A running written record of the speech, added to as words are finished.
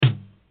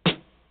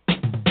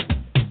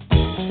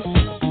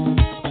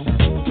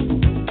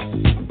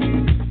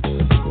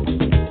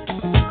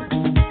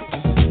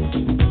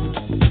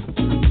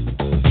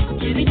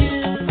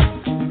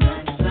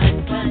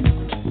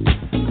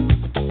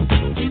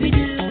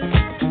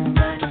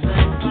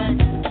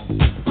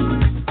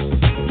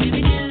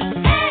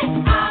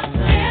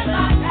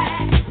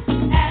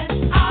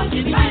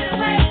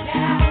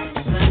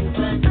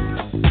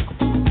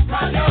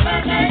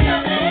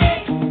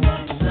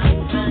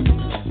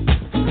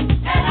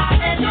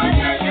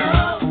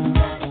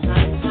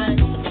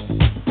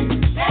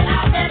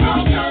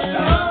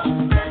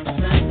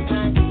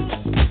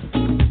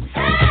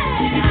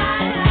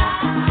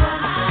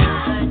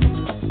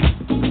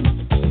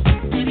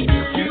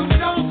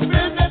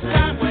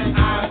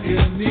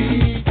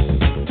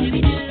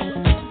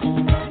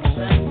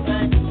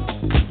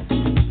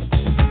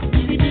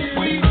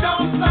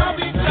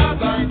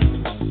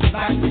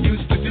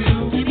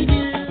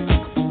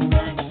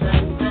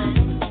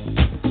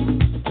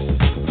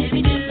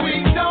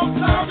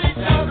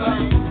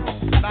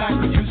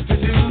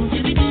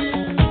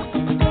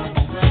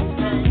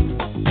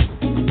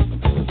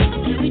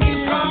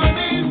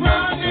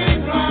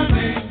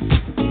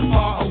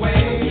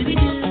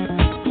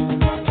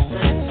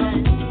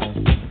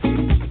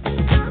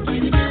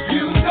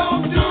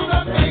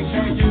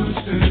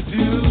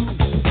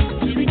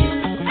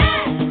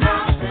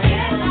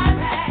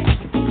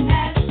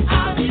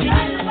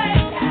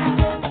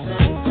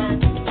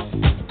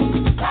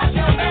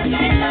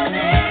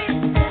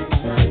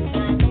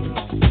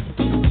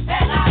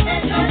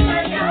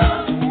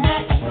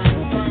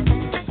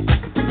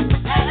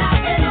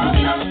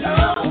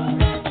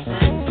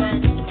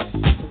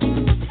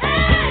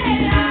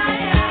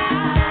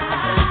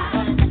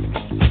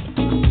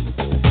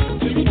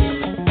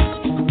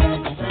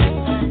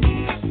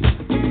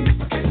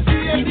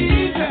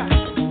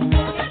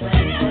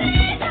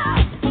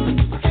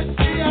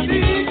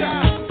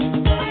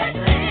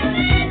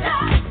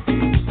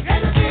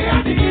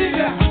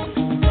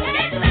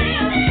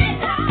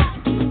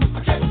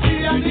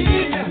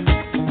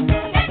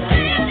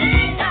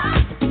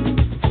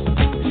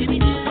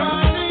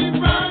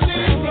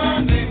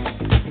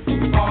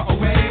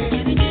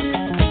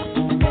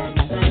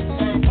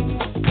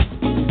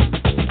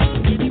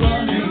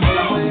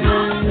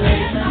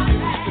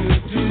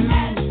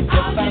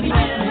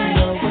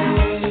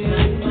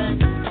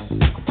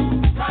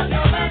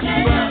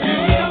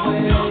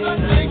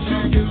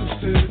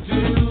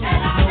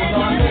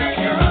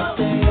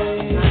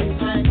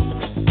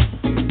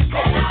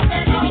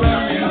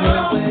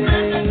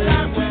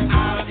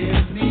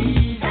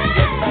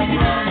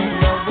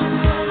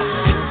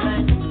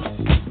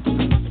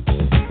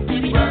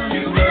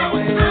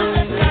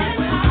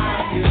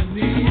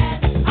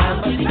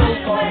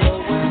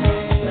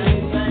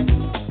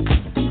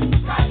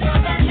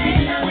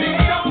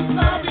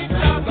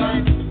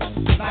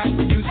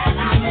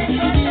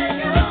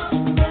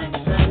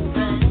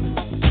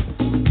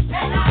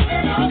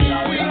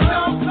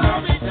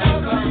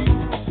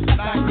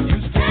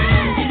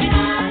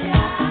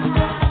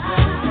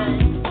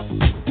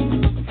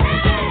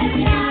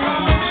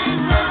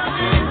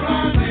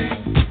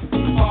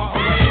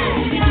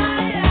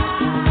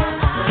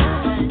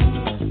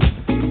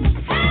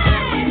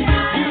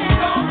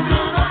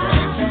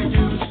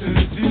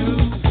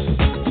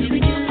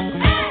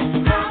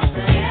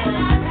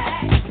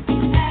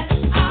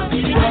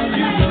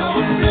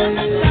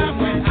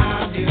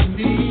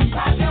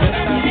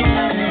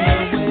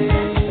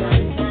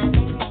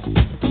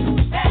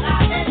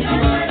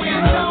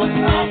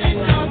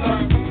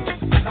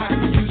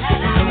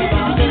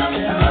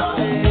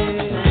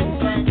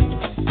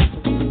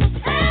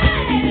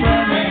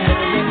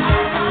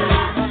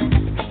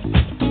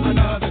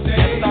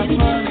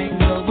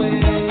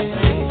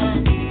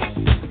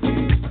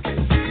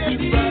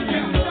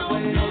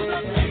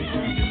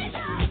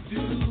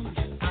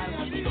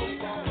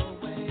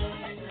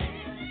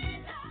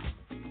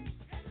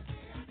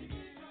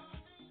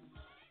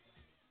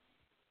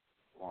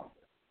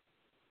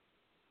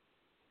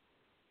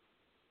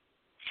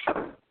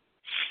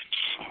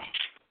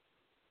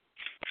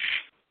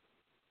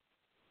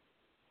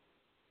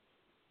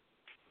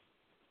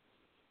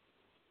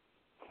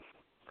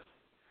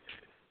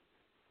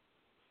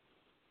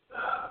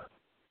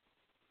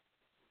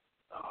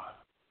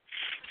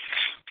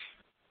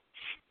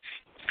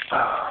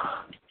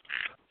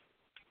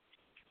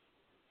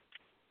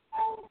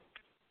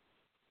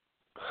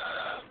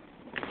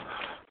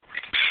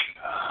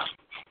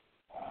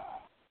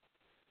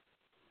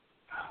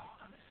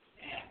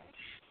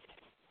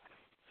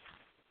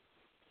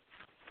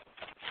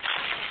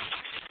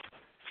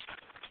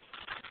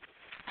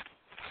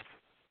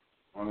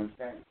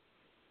Understand?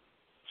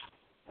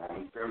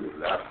 I'm turn the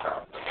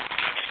laptop.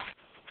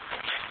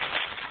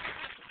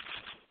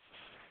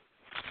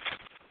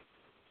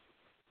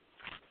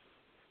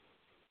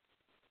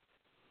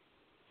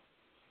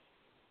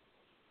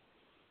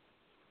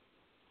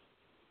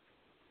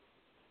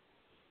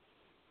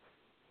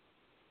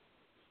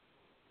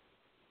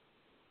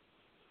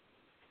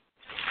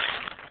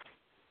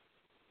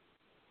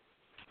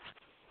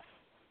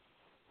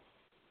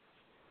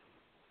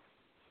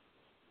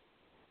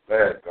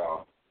 There it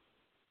goes.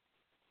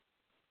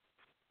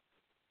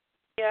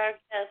 Our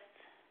guest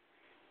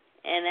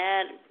and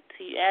add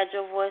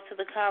your voice to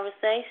the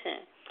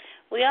conversation.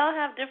 We all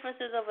have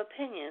differences of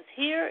opinions.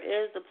 Here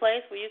is the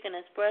place where you can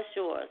express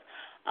yours.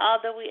 All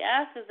that we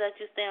ask is that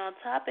you stay on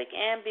topic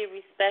and be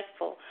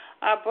respectful.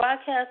 Our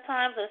broadcast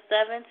times are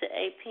 7 to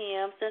 8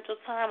 p.m.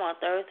 Central Time on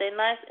Thursday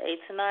nights,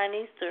 8 to 9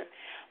 Eastern.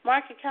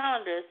 Mark your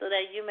calendars so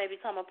that you may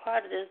become a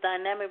part of this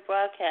dynamic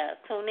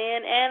broadcast. Tune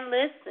in and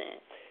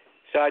listen.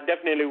 So I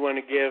definitely want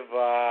to give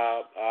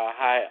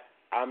high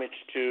homage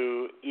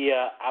to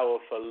Ia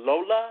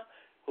Awafalola,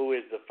 who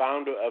is the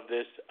founder of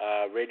this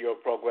radio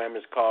program.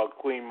 It's called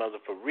Queen Mother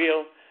for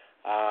Real.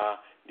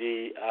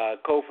 The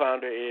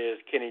co-founder is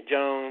Kenny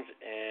Jones,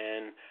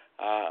 and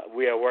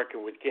we are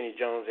working with Kenny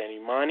Jones and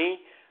Imani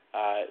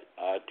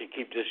to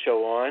keep this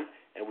show on.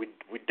 And we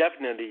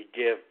definitely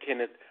give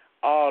Kenneth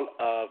all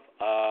of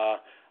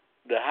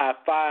the high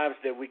fives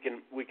that we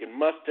can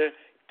muster.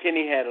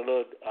 Kenny had a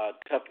little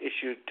tough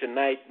issue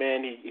tonight,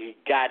 man. He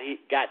got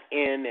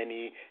in and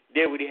he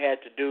did what he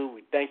had to do.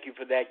 We thank you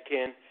for that,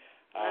 Ken.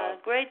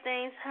 Great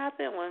things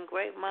happen when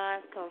great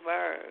minds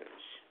converge.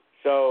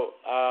 So,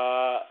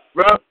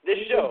 this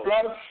show.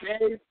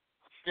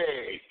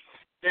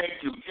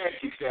 Thank you,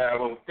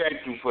 Carol.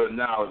 Thank you for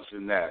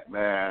acknowledging that,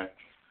 man.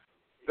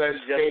 Yes,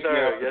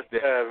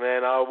 sir,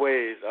 man.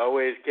 Always,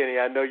 Kenny.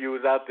 I know you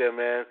was out there,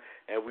 man,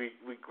 and we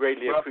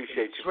greatly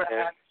appreciate you,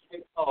 man.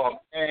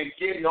 And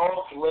getting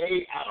all the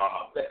way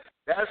out.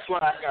 That's why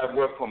I got to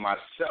work for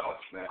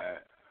myself, man.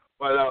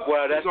 But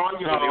well, that's on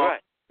really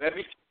right. Let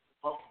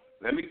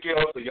me get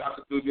off so y'all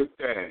can do your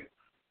thing.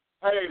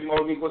 Hey,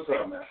 Monique, what's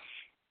up, man?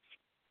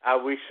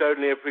 We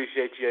certainly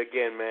appreciate you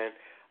again, man.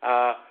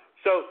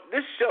 So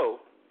this show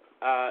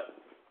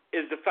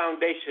is the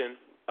foundation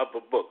of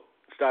a book.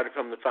 Started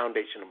from the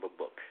foundation of a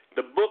book.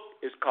 The book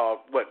is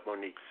called what,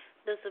 Monique?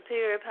 The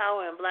Superior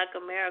Power in Black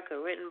America,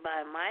 written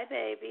by my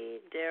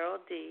baby,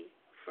 Daro D.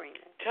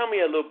 Freeman. Tell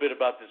me a little bit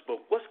about this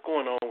book. What's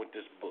going on with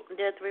this book?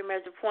 There are three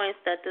major points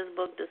that this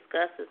book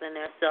discusses, and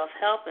they're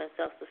self-help and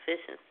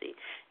self-sufficiency,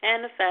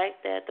 and the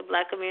fact that the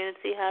black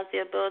community has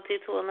the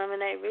ability to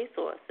eliminate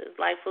resources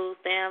like food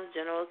stamps,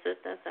 general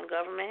assistance, and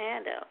government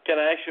handouts.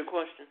 Can I ask you a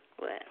question?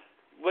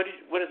 What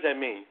does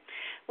that mean?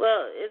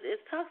 Well,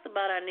 it talks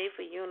about our need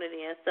for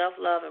unity and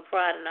self-love and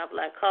pride in our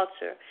black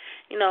culture.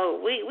 You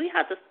know, we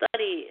have to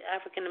study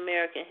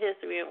African-American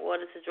history in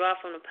order to draw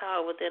from the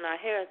power within our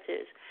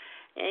heritage.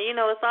 And, you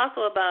know, it's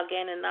also about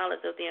gaining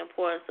knowledge of the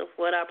importance of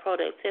what our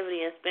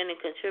productivity and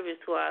spending contributes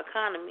to our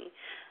economy.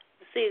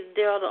 See,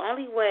 Daryl, the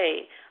only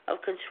way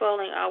of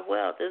controlling our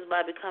wealth is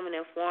by becoming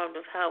informed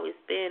of how we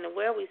spend and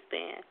where we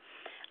spend.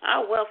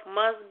 Our wealth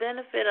must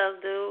benefit us,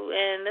 dude,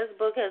 and this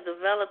book has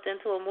developed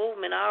into a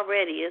movement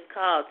already. It's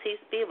called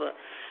T-Spiba,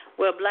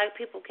 where black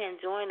people can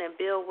join and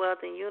build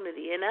wealth and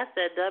unity, and that's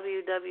at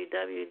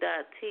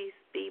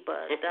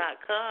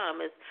www.tspiba.com.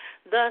 It's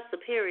the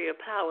Superior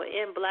Power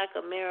in Black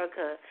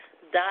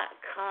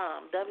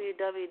America.com,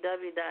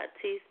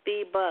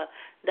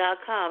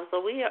 www.tspiba.com.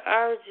 So we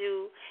urge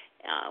you,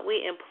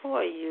 we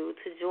implore you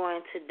to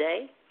join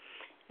today.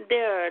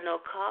 There are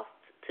no costs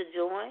to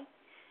join.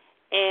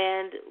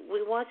 And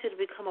we want you to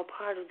become a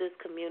part of this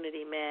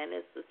community, man.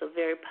 It's a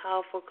very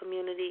powerful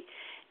community.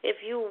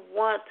 If you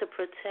want to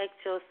protect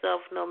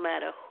yourself, no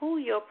matter who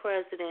your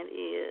president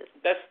is,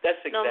 that's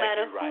exactly no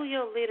matter right. who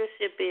your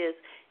leadership is,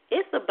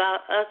 it's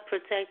about us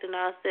protecting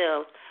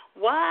ourselves.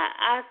 Why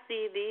I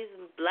see these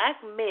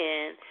black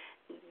men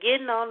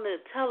getting on the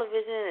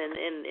television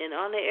and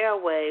on the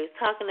airwaves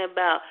talking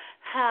about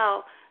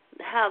how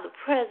the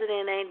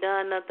president ain't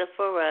done nothing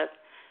for us.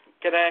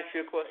 Can I ask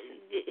you a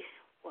question?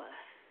 What?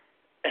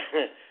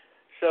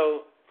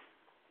 So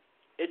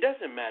it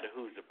doesn't matter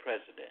who's the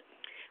president.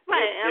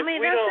 Right. I mean,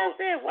 that's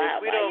it. Why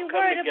are you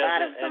worried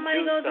about if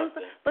somebody gonna do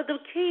something? But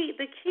the key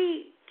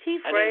phrase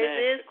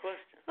is.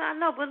 I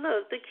know, but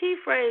look, the key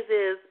phrase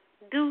is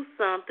do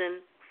something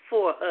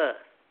for us.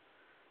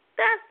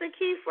 That's the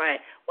key phrase.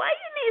 Why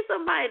you need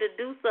somebody to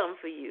do something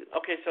for you?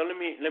 Okay, so let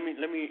me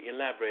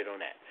elaborate on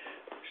that.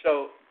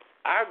 So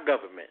our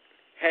government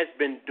has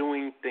been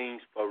doing things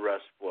for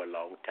us for a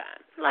long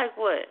time. Like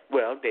what?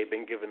 Well, they've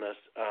been giving us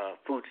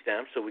food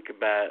stamps so we could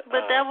buy.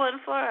 But that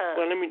wasn't for us.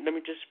 Well, let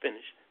me just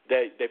finish.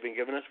 They've been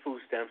giving us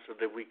food stamps so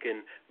that we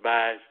can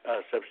buy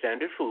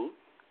substandard food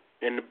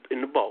in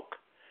the bulk.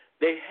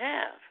 They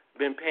have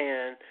been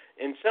paying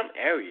in some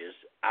areas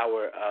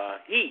our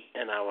heat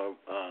and our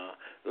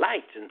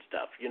lights and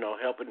stuff.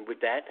 Helping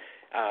with that.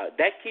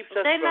 That keeps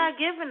us. They're not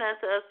giving that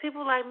to us.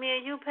 People like me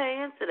and you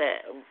pay into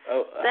that.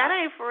 That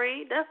ain't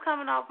free. That's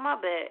coming off my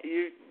back.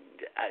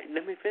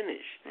 Let me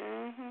finish.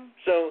 Mm-hmm.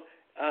 So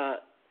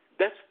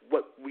that's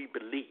what we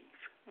believe,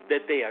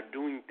 that they are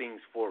doing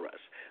things for us.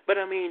 But,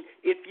 I mean,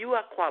 if you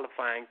are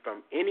qualifying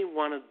from any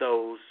one of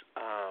those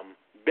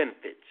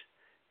benefits,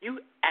 you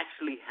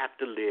actually have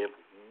to live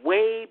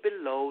way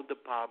below the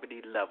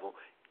poverty level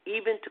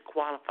even to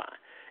qualify.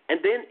 And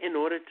then in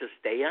order to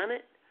stay on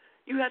it,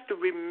 you have to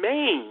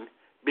remain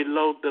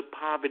below the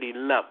poverty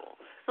level.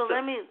 So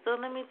let me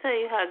tell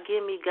you how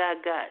Gimme got,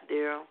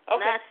 Daryl.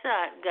 Okay. Not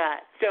shot,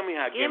 got. Tell me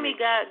how Gimme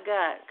got,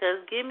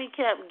 because Gimme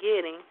kept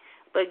getting,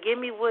 but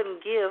Gimme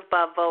wouldn't give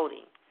by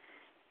voting.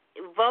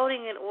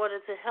 Voting in order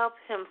to help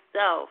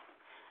himself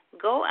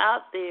go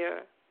out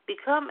there,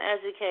 become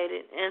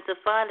educated, and to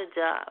find a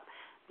job.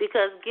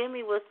 Because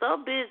Gimme was so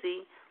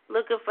busy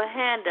looking for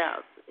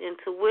handouts and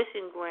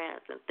tuition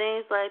grants and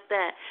things like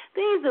that,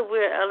 things that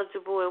we're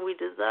eligible and we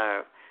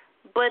deserve.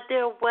 But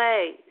there are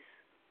ways.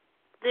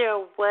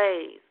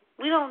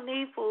 We don't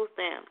need food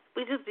stamps.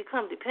 We just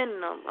become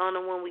dependent on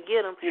them when we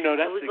get them. That's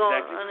and we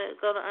exactly.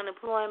 go to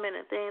unemployment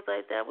and things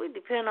like that. We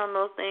depend on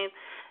those things,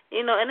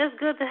 and it's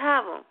good to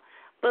have them.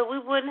 But we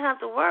wouldn't have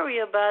to worry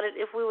about it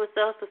if we were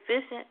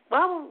self-sufficient.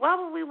 Why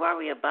would we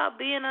worry about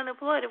being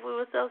unemployed if we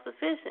were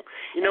self-sufficient?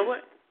 You know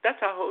what? That's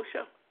our whole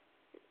show.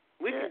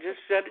 We can just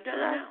shut it down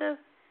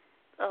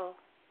now.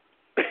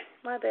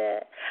 My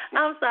bad.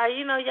 I'm sorry.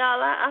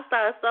 Y'all, I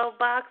started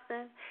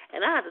soapboxing,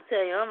 and I have to tell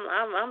you,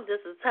 I'm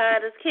just as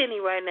tired as Kenny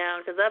right now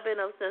because I've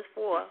been up since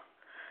 4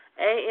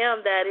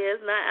 a.m., that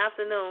is, not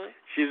afternoon.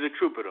 She's a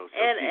trooper, though, so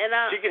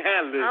she can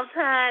handle this. I'm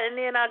tired, and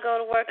then I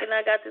go to work, and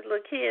I got these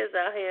little kids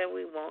out here.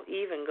 We won't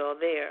even go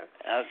there.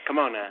 Come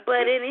on now.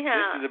 But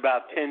anyhow. This is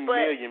about 10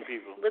 million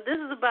people. But this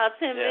is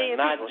about 10 million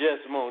not people. Not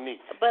just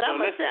Monique. But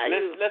I'm going to tell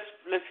you.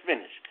 Let's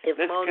finish.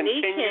 If let's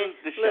Monique continue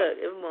the show. Look,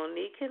 if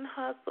Monique can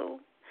hustle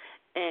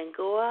and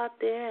go out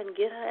there and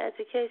get her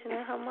education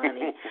and her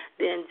money,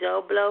 then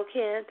Joe Blow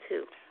can,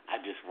 too. I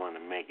just want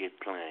to make it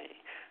plain.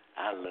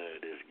 I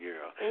love this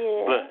girl.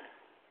 Yeah. But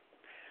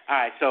all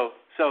right, so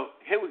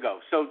here we go.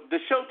 So the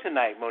show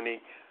tonight,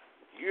 Monique,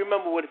 you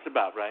remember what it's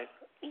about, right?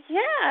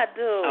 Yeah, I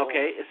do.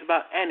 Okay, it's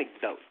about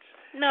anecdotes.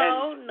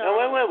 No.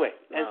 Wait.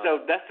 No. And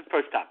so that's the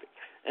first topic.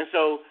 And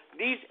so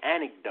these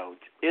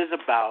anecdotes is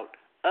about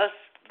us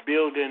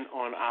building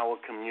on our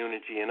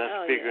community and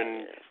us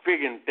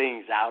figuring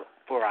things out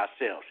for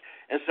ourselves.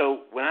 And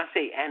so when I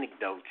say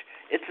anecdotes,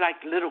 it's like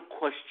little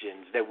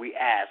questions that we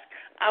ask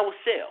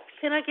ourselves.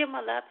 Can I get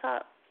my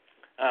laptop?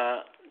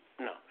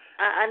 No.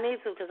 I need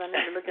to because I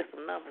need to look at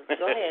some numbers.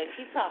 Go ahead.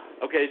 Keep talking.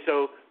 Okay,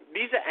 so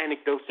these are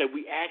anecdotes that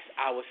we ask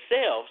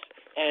ourselves,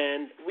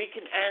 and we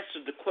can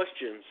answer the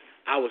questions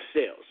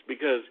ourselves.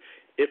 Because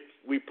if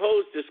we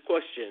pose this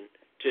question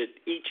to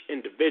each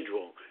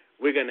individual,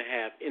 we're going to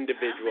have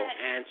individual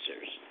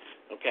answers.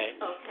 Okay?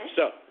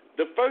 So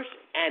the first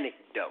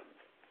anecdote,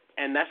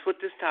 and that's what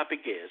this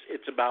topic is.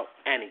 It's about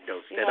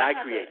anecdotes that I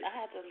created. I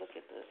had to look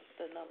at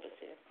the numbers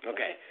here.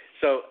 Okay.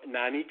 So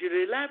now I need you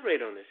to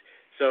elaborate on this.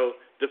 So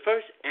the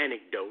first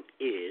anecdote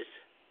is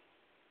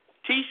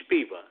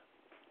T-SPIVA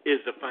is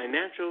a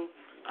financial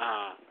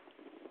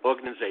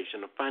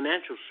organization of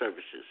financial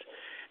services,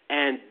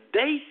 and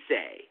they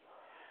say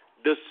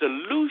the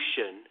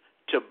solution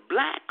to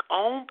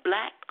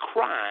black-on-black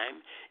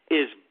crime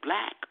is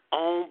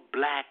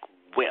black-on-black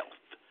wealth.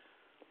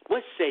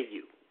 What say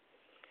you?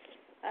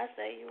 I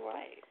say you're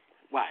right.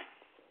 Why?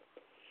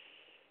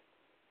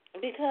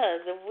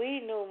 Because if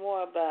we knew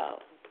more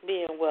about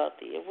being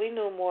wealthy, if we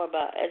knew more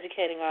about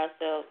educating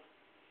ourselves.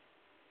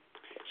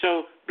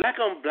 So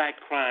black-on-black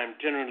crime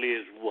generally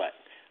is what?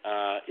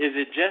 Is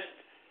it just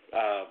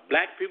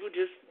black people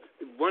just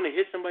want to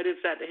hit somebody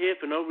upside the head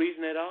for no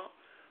reason at all?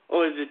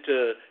 Or is it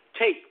to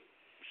take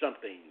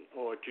something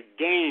or to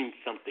gain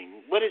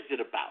something? What is it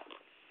about?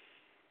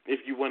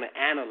 If you want to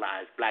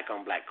analyze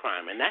black-on-black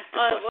crime, and that's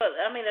the question. Well,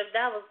 I mean, if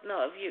that was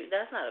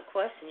that's not a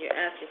question. You're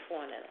asking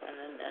for an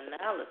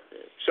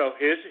analysis. So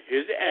here's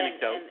the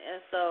anecdote. And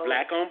so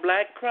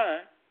black-on-black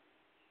crime.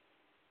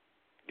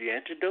 The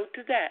antidote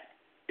to that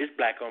is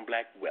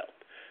black-on-black wealth.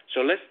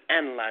 So let's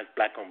analyze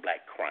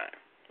black-on-black crime.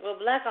 Well,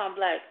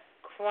 black-on-black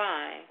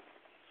crime,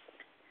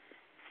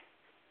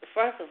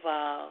 first of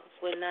all,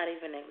 would not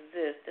even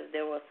exist if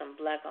there was some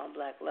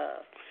black-on-black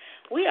love.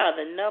 We are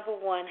the number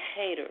one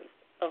haters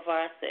of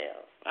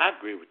ourselves. I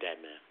agree with that,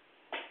 man.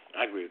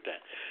 I agree with that.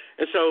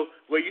 And so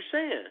what you're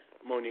saying,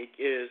 Monique,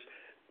 is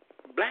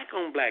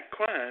black-on-black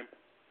crime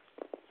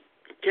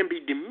can be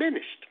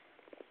diminished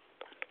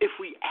if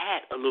we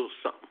add a little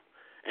something.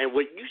 And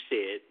what you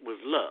said was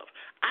love.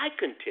 I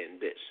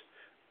contend this.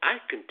 I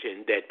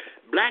contend that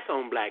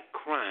black-on-black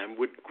crime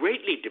would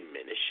greatly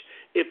diminish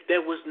if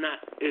there was not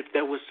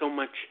so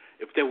much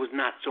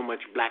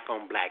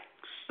black-on-black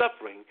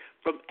suffering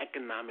from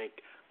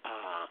economic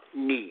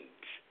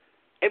needs,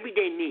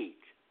 everyday needs,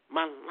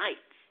 my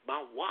lights,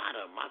 my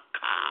water, my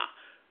car,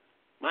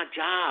 my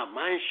job,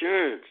 my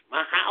insurance,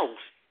 my house.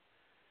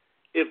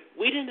 If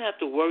we didn't have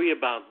to worry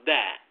about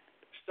that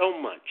so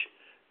much,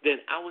 then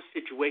our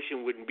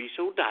situation wouldn't be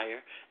so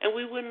dire, and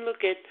we would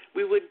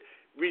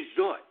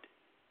resort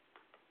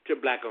to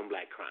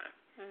black-on-black crime.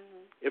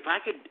 Mm-hmm. If I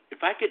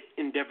could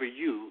endeavor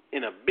you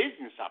in a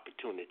business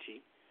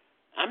opportunity,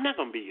 I'm not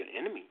going to be your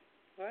enemy.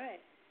 Right.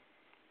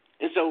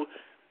 And so,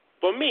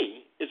 for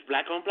me, it's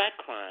black-on-black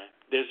crime.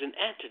 There's an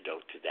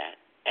antidote to that,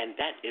 and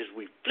that is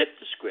we flip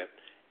the script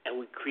and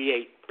we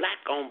create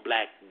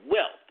black-on-black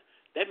wealth.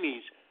 That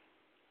means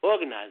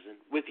organizing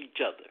with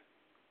each other.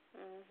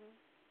 Mm-hmm.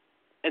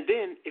 And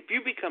then, if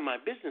you become my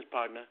business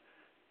partner,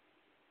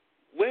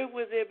 where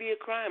will there be a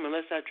crime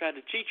unless I try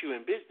to cheat you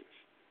in business?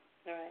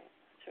 Right.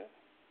 True.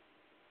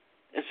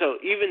 And so,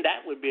 even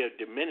that would be a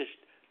diminished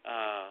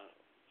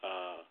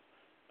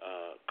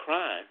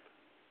crime,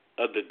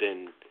 other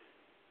than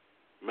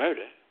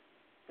murder.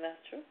 That's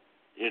true.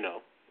 You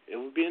know, it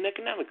would be an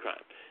economic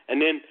crime.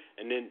 And then,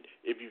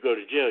 if you go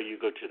to jail, you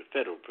go to the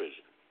federal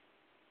prison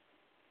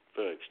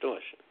for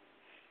extortion.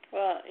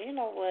 Well, you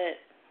know what?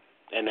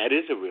 And that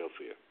is a real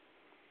fear.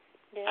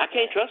 Yeah, I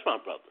can't trust my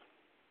brother.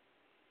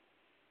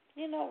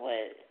 You know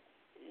what?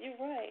 You're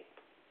right.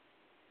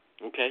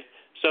 Okay?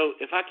 So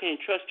if I can't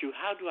trust you,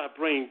 how do I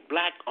bring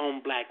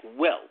black-on-black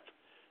wealth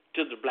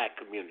to the black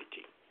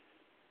community?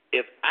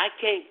 If I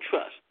can't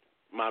trust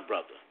my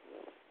brother.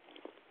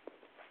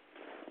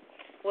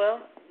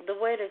 Well, the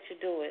way that you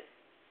do it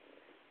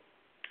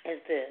is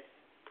this.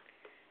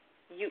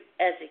 You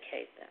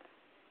educate them.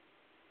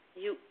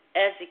 You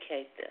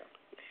educate them.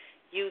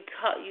 You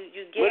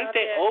get what if out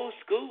they there, old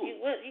school?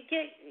 You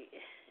get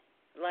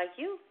like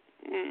you.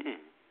 Mm-hmm.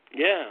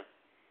 Yeah.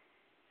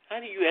 How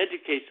do you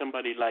educate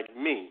somebody like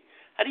me?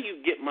 How do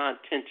you get my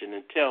attention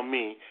and tell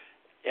me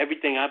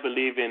everything I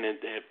believe in and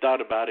have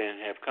thought about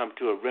and have come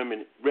to a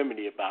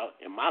remedy about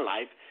in my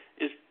life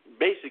is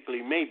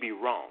basically maybe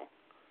wrong?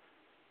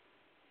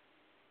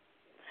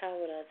 How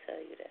would I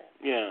tell you that?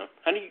 Yeah.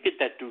 How do you get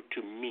that through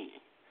to me?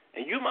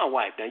 And you're my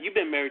wife now. You've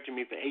been married to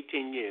me for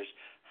 18 years.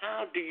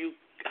 How do you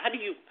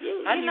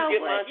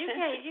get my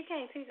attention? You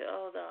can't teach an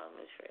old dog,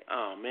 Miss Fred.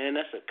 Oh man,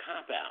 that's a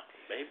cop out,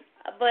 baby.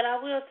 But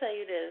I will tell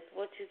you this: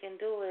 what you can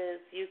do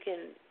is you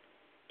can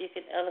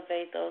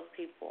elevate those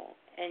people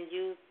and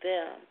use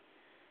them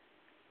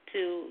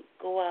to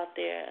go out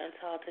there and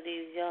talk to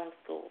these young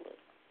schoolers,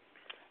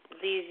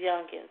 these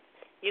youngins.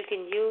 You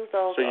can use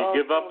those. So you old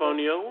give up schoolers. on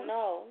the old ones?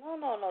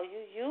 No.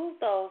 You use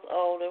those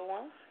older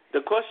ones.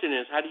 The question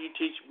is, how do you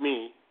teach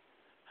me?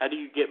 How do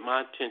you get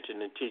my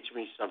attention and teach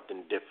me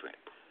something different?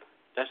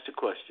 That's the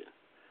question.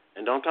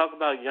 And don't talk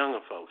about younger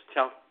folks.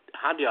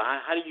 How do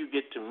you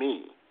get to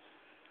me?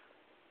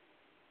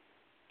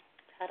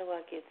 How do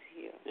I get to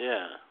you?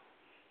 Yeah.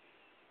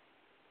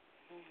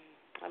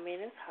 I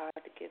mean, it's hard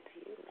to get to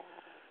you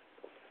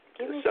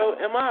now. So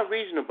am I a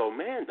reasonable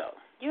man, though?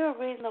 You're a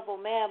reasonable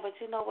man, but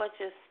you know what?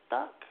 You're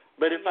stuck.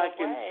 But if I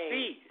can ways.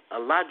 see a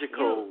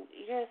logical...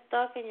 You're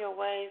stuck in your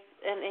ways.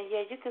 And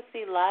yeah, you can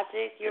see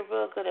logic. You're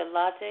real good at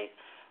logic.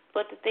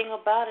 But the thing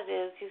about it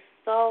is you're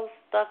so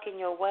stuck in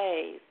your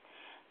ways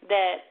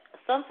that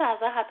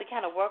sometimes I have to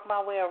kind of work my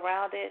way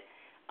around it,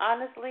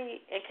 honestly,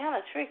 and kind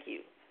of trick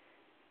you.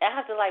 I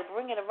have to,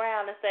 bring it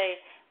around and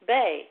say,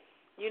 babe,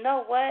 you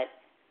know what?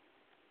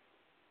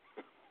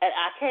 And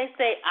I can't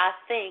say I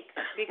think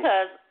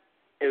because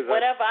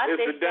whatever I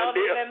think don't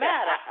even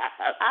matter.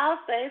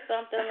 I'll say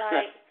something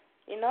like,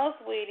 you know,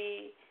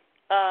 sweetie,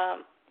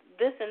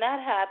 this and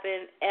that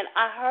happened, and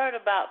I heard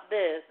about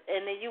this,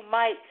 and then you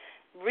might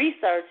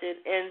research it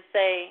and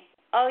say,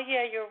 oh,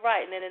 yeah, you're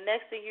right, and then the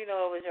next thing you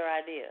know, it was your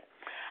idea.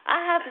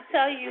 I have to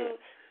tell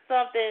you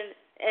something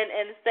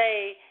and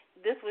say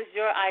this was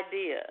your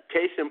idea.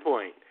 Case in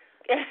point,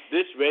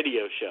 this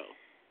radio show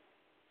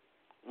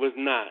was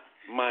not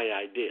my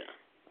idea.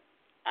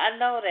 I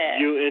know that.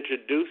 You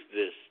introduced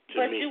this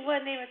to me. But you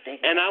wasn't even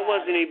thinking and about I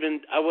wasn't it.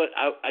 even,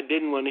 I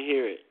didn't want to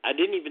hear it. I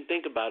didn't even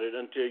think about it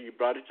until you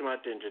brought it to my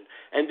attention.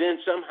 And then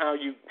somehow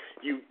you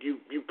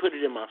put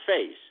it in my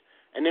face.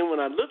 And then when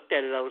I looked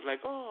at it, I was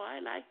like, oh,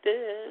 I like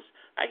this.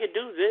 I could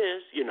do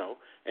this,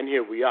 and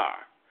here we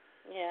are.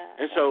 Yeah.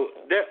 And so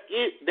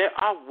there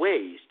are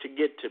ways to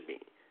get to me,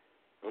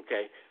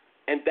 okay?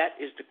 And that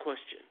is the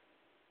question.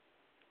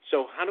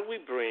 So how do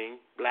we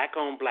bring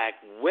black-on-black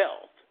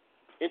wealth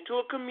into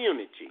a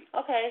community?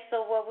 Okay,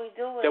 so what we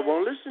do is... that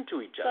won't listen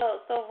to each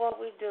other. So what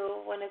we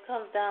do when it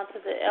comes down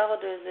to the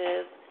elders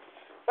is,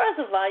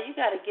 first of all, you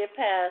got to get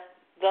past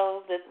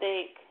those that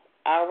think,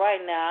 all right,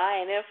 now,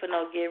 I ain't in for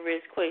no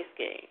get-rich-quick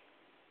scheme.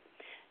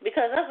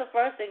 Because that's the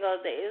first thing.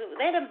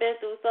 They done been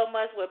through so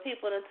much where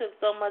people done took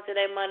so much of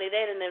their money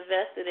they done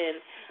invested in.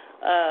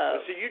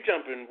 So you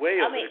jumping way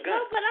over the gun.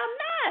 No, but I'm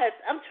not.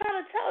 I'm trying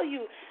to tell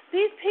you,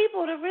 these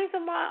people, the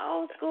reason why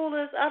old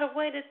schoolers are the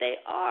way that they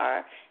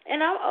are,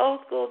 and I'm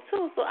old school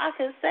too, so I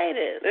can say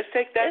this. Let's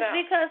take that out.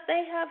 It's because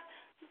they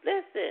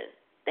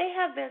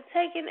have been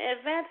taken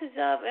advantage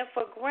of and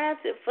for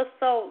granted for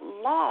so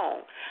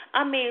long.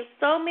 I mean,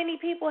 so many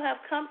people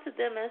have come to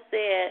them and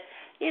said,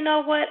 you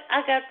know what,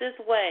 I got this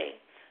way.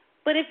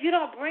 But if you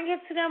don't bring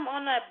it to them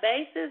on that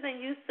basis and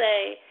you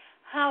say,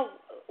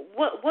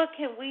 what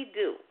can we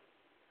do?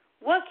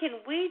 What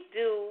can we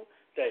do?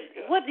 There you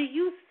go. What do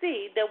you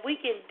see that we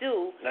can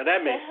do now that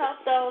to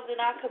help those in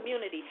our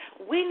community?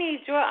 We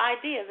need your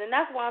ideas, and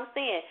that's why I'm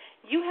saying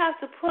you have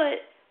to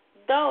put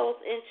those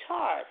in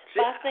charge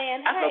by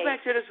saying, I go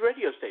back to this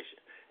radio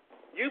station.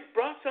 You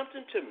brought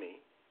something to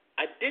me.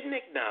 I didn't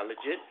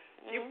acknowledge it.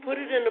 You put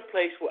it in a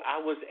place where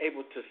I was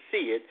able to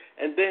see it,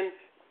 and then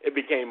it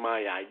became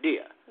my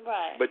idea.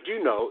 Right. But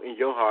you know, in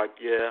your heart,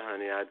 yeah,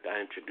 honey, I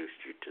introduced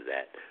you to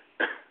that.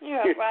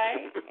 You're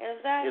right.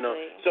 Exactly. You know,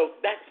 so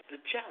that's the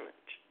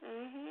challenge.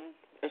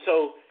 And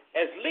so,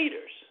 as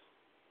leaders,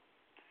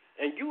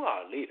 and you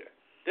are a leader,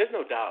 there's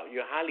no doubt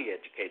you're highly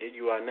educated.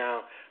 You are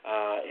now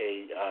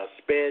a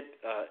SPED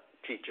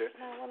teacher.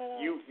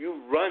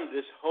 You run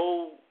this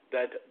whole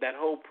that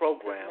whole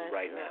program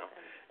right now,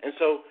 and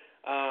so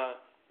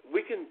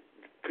we can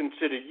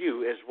consider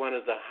you as one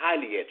of the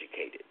highly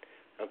educated.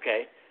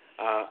 Okay.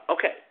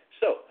 Okay.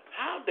 So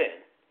how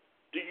then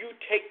do you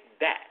take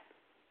that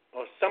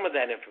or some of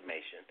that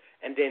information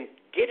and then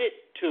get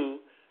it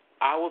to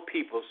our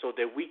people so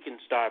that we can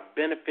start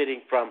benefiting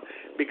from?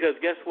 Because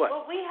guess what?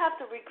 Well, we have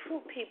to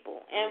recruit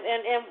people,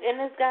 and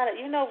it's got to,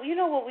 you know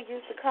what we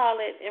used to call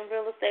it in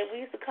real estate.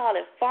 We used to call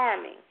it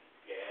farming.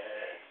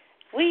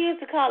 We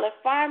used to call it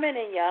farming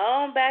in your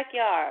own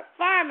backyard.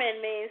 Farming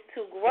means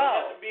to grow.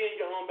 You have to be in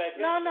your own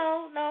backyard.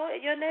 No.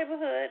 In your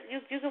neighborhood, you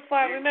can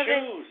farm. Remember,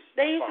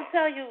 they used to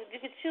tell you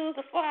could choose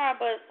a farm,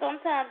 but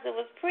sometimes it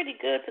was pretty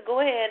good to go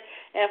ahead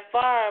and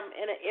farm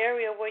in an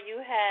area where you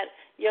had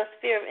your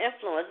sphere of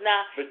influence.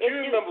 Now, but you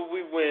remember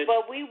we went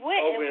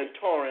over in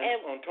Torrance,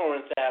 on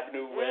Torrance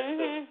Avenue,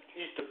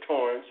 east of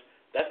Torrance.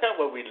 That's not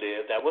where we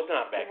lived. That was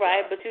not back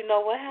right, but you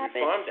know what happened?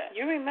 We farmed that.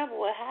 You remember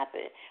what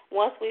happened.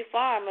 Once we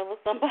farmed, it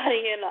was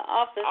somebody in the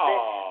office that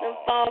them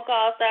phone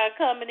calls started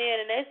coming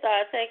in, and they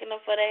started taking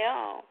them for their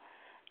own.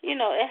 You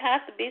know, it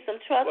has to be some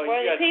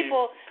trustworthy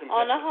people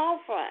on the home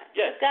front.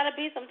 Yes. There's got to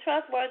be some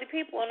trustworthy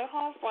people on the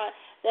home front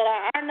that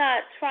are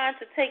not trying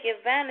to take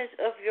advantage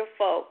of your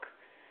folk.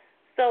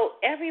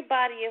 So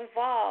everybody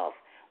involved,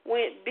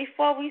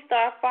 before we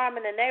start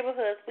farming the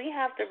neighborhoods, we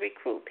have to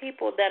recruit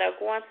people that are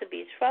going to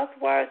be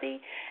trustworthy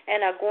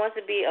and are going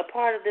to be a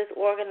part of this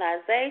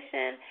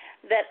organization,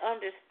 that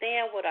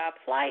understand what our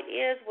plight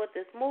is, what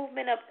this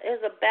movement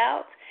is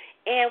about,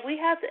 and we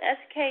have to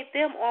educate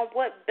them on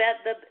what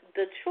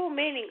the true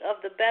meaning of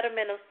the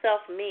betterment of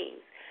self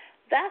means.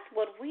 That's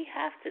what we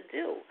have to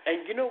do.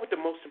 And you know what the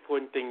most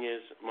important thing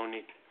is,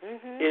 Monique,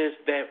 is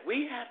that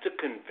we have to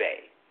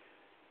convey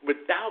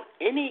without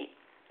any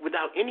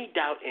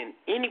doubt in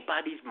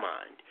anybody's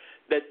mind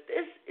that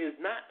this is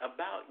not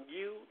about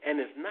you and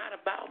it's not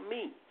about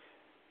me.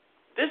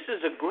 This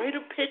is a greater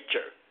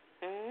picture,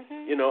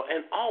 you know,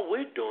 and all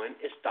we're doing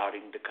is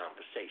starting the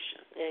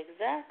conversation.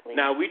 Exactly.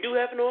 Now, we do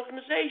have an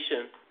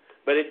organization,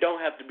 but it don't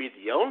have to be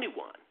the only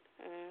one.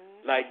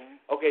 Like,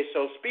 okay,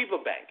 so Spiva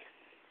Bank,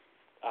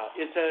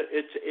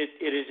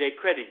 it is a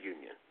credit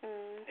union,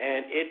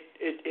 and it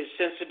is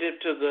sensitive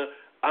to the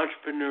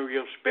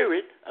entrepreneurial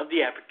spirit of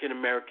the African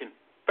American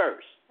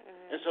first.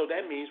 And so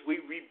that means we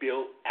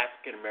rebuild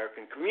African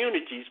American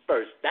communities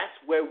first. That's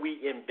where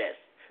we invest.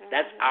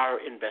 That's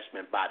our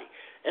investment body.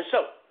 And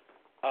so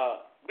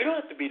we don't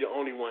have to be the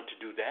only one to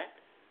do that.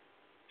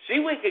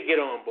 Seaway could get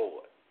on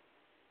board.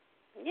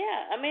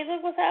 Yeah, I mean,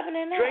 look what's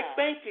happening now. Drake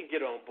Bank can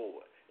get on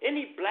board.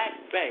 Any black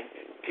bank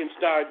can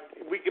start.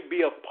 We could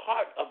be a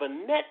part of a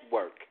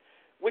network,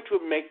 which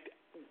would make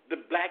the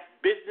black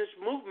business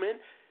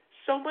movement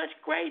so much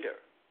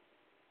greater.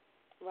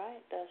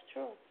 Right, that's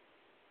true.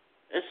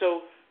 And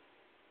so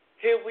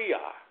here we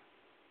are,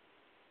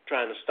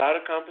 trying to start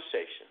a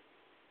conversation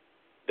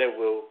that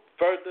will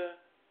further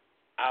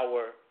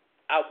our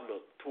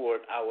outlook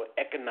toward our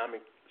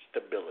economic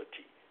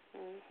stability.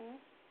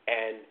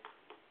 And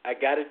I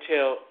got to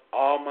tell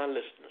all my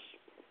listeners,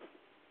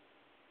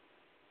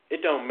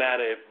 it don't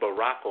matter if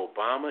Barack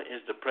Obama is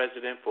the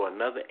president for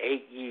another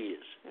 8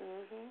 years,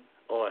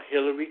 or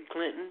Hillary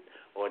Clinton,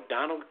 or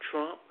Donald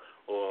Trump,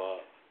 or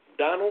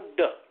Donald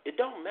Duck. It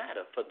don't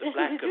matter for the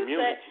black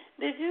community.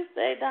 Did you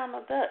say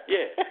Donald Duck?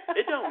 Yeah,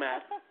 it don't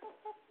matter.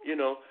 You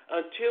know,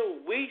 until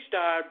we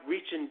start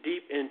reaching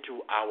deep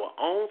into our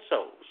own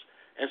souls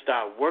and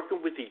start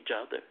working with each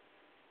other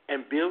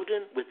and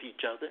building with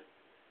each other,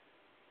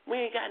 we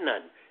ain't got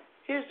nothing.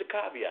 Here's the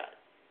caveat.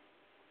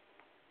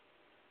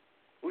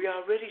 We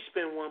already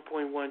spent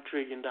 $1.1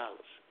 trillion. Talk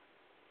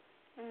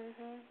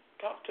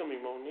to me,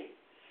 Monique.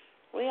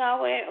 We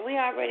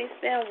already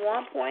spent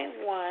 $1.1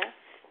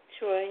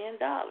 trillion.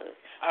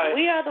 Right.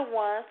 We are the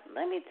ones.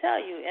 Let me tell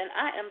you, and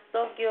I am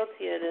so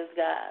guilty of this,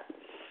 guys.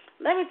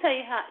 Let me tell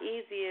you how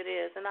easy it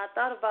is. And I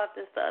thought about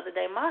this the other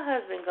day. My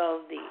husband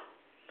goes deep.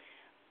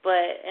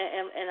 But,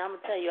 and I'm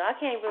going to tell you, I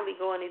can't really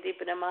go any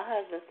deeper than my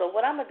husband. So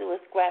what I'm going to do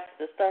is scratch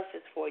the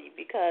surface for you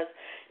because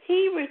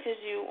he reaches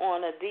you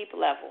on a deeper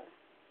level.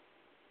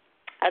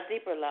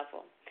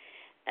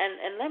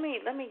 And let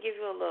me give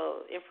you a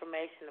little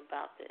information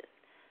about this.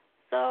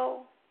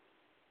 So,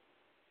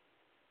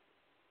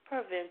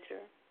 per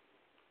venture,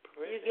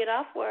 you get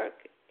off work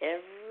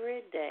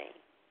every day.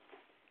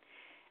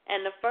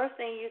 And the first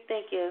thing you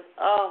think is,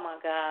 oh, my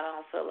God, I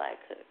don't feel like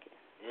cooking.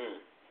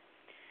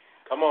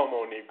 Come on,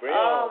 Monique. Bring it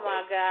home. Oh,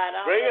 my God.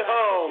 I don't Bring feel it like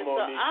home,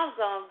 cooking. Monique. So I'm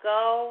going to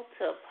go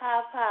to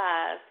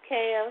Popeyes,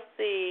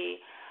 KFC.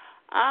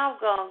 I'm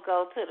going to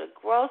go to the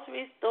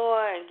grocery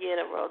store and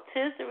get a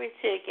rotisserie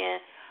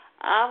chicken.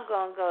 I'm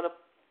going to go to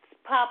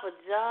Papa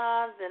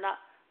John's, and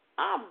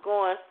I'm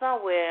going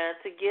somewhere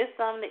to get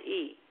something to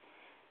eat.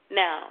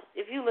 Now,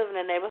 if you live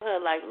in a neighborhood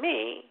like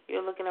me,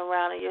 you're looking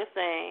around and you're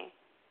saying,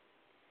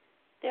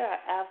 there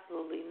are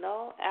absolutely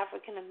no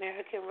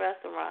African-American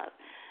restaurants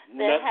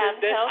that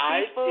have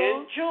healthy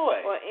food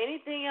enjoy or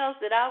anything else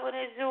that I would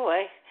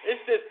enjoy.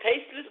 It's the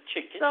tasteless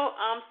chicken. So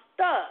I'm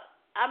stuck.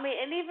 I mean,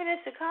 and even in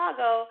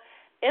Chicago,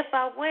 if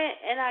I went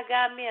and I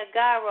got me a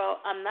gyro,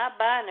 I'm not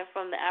buying it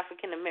from the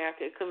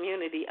African-American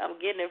community. I'm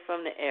getting it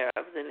from the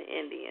Arabs and the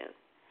Indians.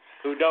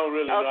 Who don't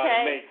really know how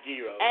to make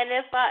gyros. And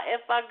if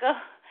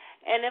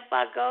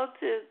I go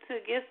to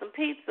get some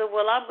pizza,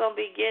 well, I'm going to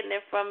be getting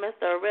it from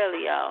Mr.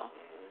 Aurelio.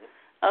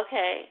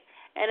 Okay.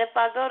 And if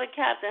I go to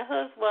Captain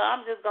Hook's, well,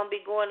 I'm just going to be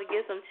going to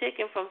get some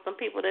chicken from some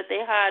people that they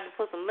hired to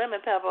put some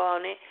lemon pepper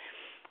on it.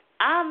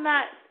 I'm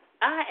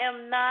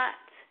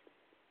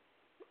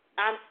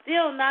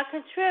still not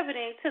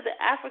contributing to the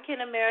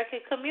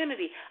African-American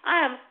community.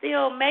 I am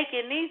still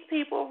making these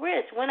people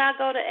rich when I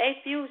go to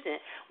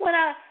A-Fusion.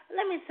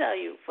 Let me tell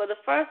you, for the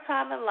first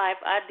time in life,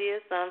 I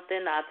did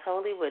something I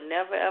totally would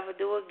never, ever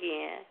do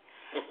again.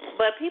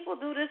 But people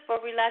do this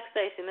for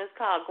relaxation. It's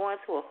called going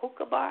to a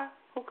hookah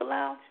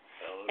lounge.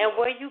 And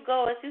where you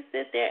go is you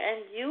sit there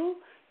and you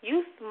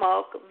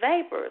smoke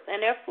vapors, and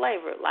they're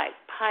flavored like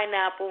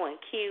pineapple and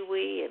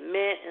kiwi and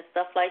mint and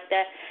stuff like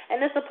that,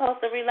 and it's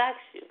supposed to relax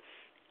you.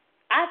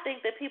 I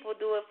think that people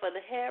do it for the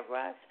hair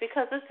rush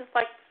because it's just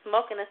like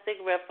smoking a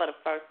cigarette for the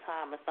first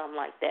time or something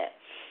like that.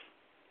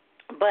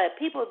 But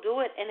people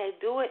do it, and they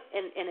do it,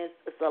 and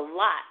it's a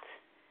lot.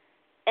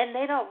 And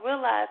they don't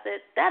realize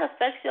that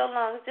affects your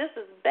lungs just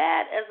as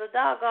bad as a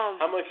doggone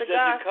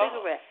cigar or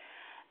cigarette.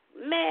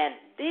 Man,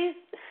 these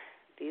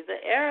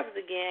are Arabs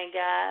again,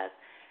 guys.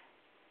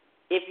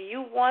 If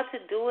you want to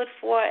do it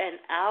for an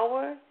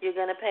hour, you're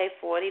going to pay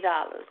 $40.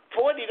 $40?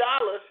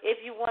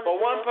 If you want for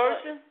one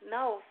person?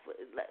 No.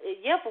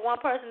 Yeah, for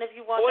one person if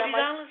you want $40? that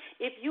much.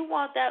 If you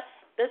want that,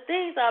 the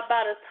things are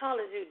about as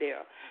tall as you,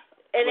 Daryl.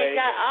 And Wait, they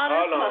got all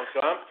this. Hold on. So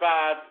I'm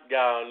 5,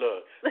 y'all,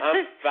 look.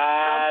 I'm 5.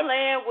 I'm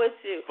playing with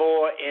you. 4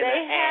 and they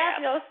a half.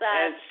 Have your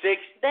size. And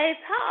 6. They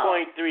tall.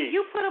 0.3.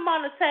 You put them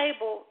on the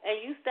table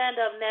and you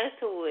stand up next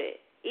to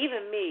it.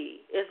 Even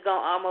me, it's going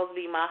to almost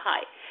be my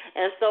height.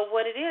 And so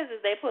what it is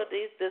they put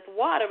this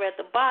water at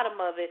the bottom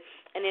of it,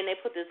 and then they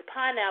put this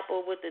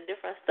pineapple with the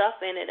different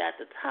stuff in it at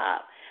the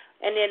top.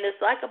 And then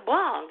it's like a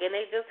bong, and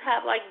they just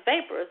have like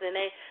vapors, and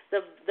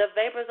the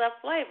vapors are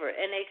flavored.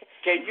 And they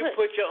Can you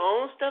put your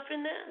own stuff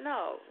in there?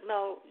 No.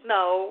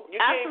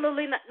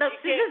 Absolutely not. No,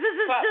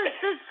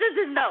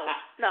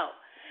 no.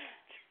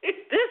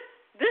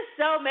 This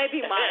show may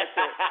be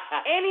monitored.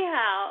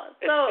 Anyhow,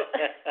 so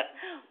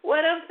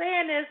what I'm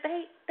saying is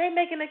they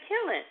making a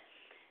killing.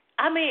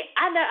 I mean,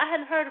 I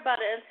hadn't heard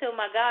about it until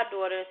my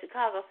goddaughter in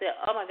Chicago said,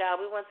 "Oh my God,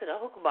 we went to the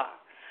hookah bar."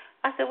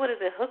 I said, "What is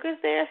it, hookers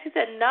there?" She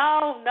said,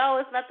 "No,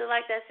 it's nothing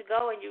like that. You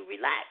go and you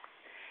relax,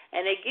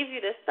 and they give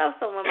you the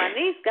stuff." So when my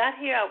niece got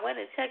here, I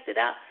went and checked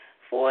it out.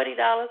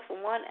 $40 for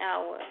 1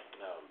 hour.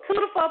 2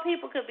 to 4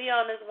 people could be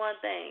on this one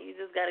thing. You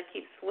just got to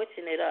keep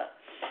switching it up.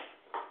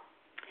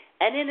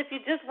 And then if you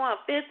just want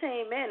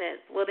 15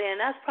 minutes, well, then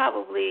that's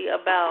probably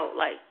about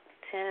like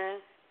 $10,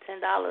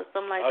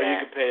 something like that. Oh, you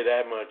could pay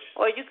that much.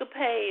 Or you could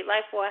pay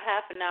like for a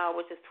half an hour,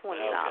 which is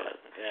 $20. Okay.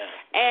 Yeah.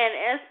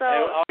 And so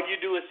and all you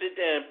do is sit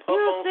there and puff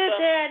on stuff? You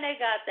sit there and they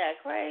got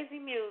that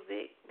crazy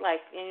music, like,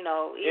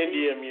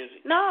 Indian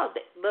music. No,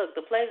 look,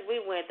 the place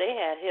we went, they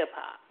had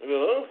hip-hop.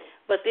 Really?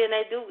 But then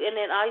they do, and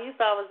then all you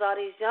saw was all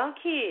these young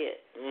kids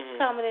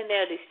coming in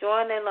there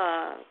destroying their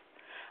lungs.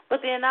 But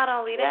then not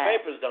only that.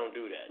 Vapors don't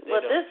do that.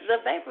 The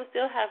vapor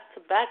still has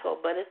tobacco,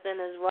 but it's in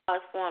its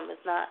rawest form.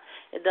 It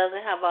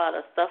doesn't have all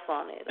the stuff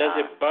on it. Does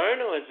it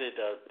burn or is it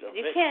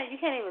you can't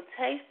even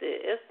taste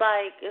it. It's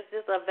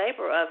just a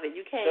vapor of it.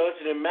 You can't. So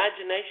it's an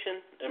imaginary?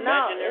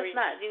 No, it's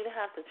not. You'd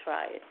have to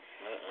try it.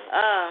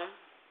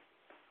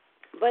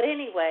 But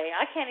anyway,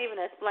 I can't even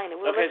explain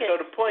it.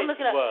 So the point was.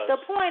 The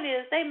point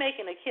is they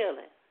making a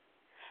killing.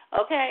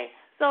 Okay?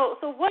 So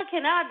what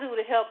can I do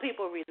to help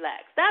people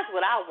relax? That's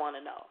what I want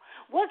to know.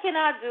 What can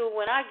I do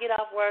when I get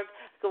off work,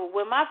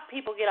 when my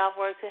people get off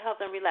work to help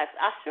them relax?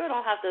 I sure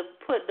don't have to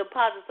put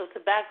deposits of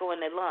tobacco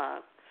in their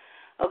lungs,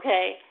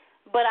 okay?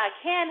 But I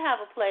can have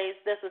a place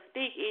that's a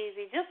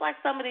speakeasy, just like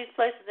some of these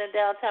places in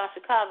downtown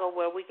Chicago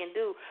where we can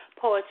do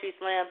poetry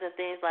slams and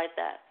things like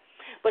that.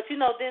 But,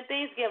 then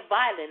things get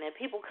violent and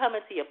people come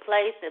into your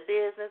place, their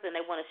business, and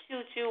they want to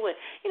shoot you.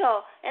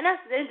 And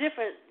that's in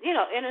different,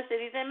 inner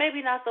cities and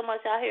maybe not so much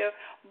out here.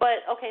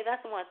 But, okay,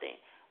 that's the one thing.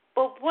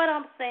 But what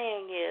I'm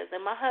saying is,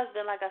 and my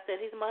husband, like I said,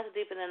 he's much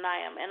deeper than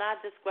I am, and I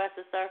just scratched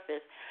the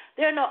surface.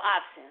 There are no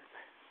options.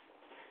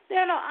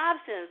 There are no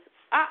options.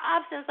 Our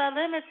options are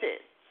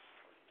limited.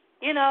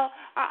 Our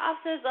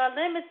options are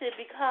limited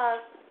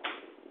because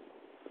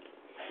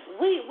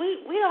we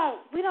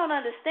don't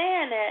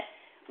understand that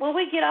when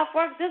we get off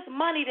work, this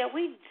money that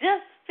we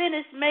just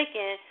finished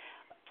making,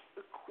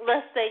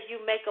 let's say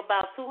you make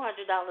about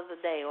 $200 a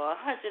day or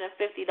 $150,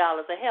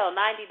 or hell, $90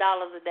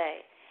 a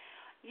day.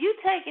 You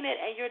taking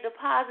it and you're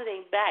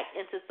depositing back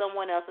into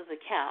someone else's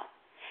account.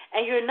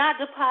 And you're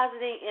not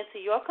depositing into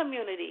your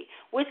community,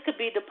 which could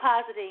be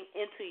depositing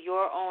into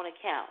your own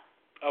account.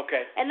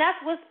 Okay. And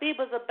that's what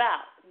SPIBA's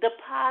about,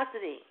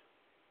 depositing.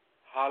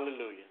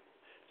 Hallelujah.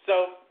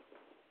 So,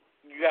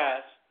 you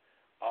guys,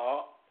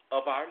 all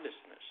of our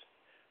listeners,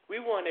 we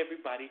want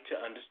everybody to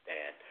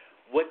understand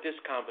what this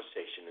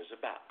conversation is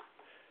about.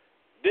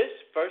 This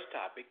first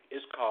topic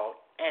is called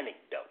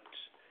anecdotes.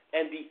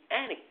 And the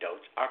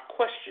anecdotes are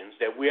questions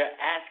that we are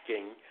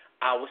asking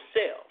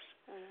ourselves.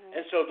 Mm-hmm.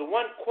 And so the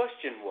one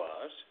question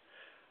was,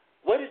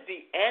 what is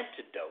the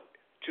antidote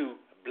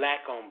to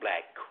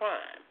black-on-black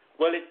crime?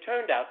 Well, it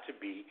turned out to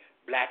be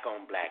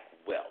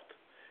black-on-black wealth.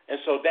 And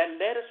so that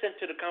led us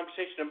into the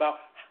conversation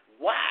about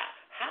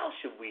how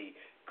should we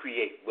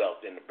create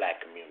wealth in the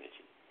black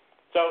community.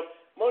 So,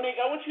 Monique,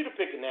 I want you to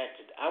pick an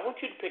antidote. I want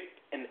you to pick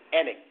an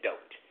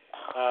anecdote.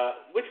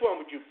 Which one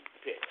would you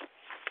pick?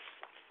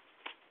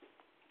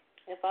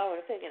 If I were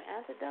to pick an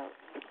antidote?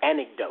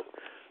 Anecdote.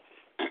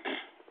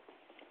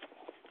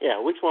 Yeah,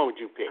 which one would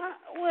you pick? I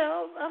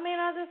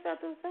just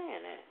got through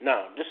saying it.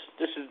 No,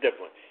 this is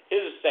different.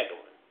 Here's the second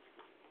one.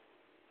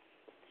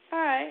 All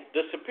right.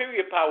 The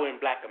superior power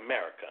in black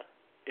America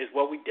is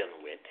what we're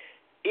dealing with,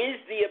 is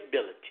the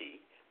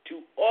ability to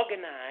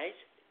organize,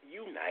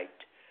 unite,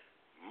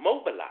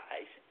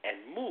 mobilize, and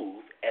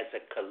move as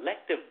a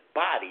collective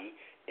body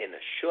in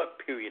a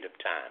short period of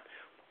time.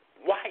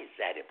 Why is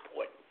that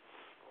important?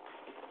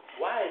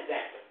 Why is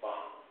that the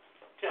bomb?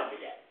 Tell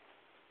me that.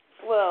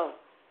 Well,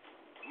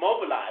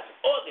 mobilize,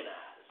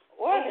 organize.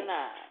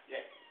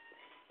 Yeah.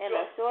 In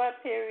a short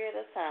period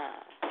of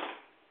time.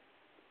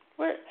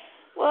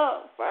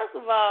 Well, first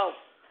of all,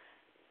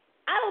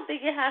 I don't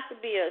think it has to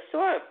be a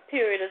short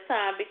period of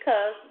time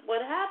because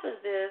what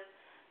happens is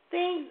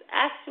things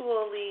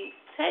actually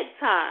take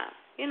time.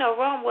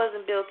 Rome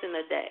wasn't built in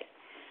a day.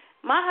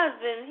 My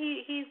husband,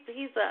 he's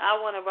a I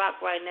want to rock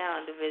right now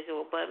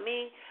individual, but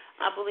me,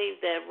 I believe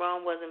that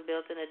Rome wasn't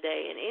built in a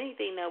day, and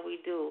anything that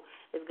we do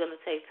is going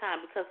to take time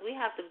because we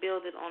have to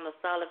build it on a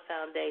solid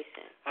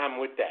foundation.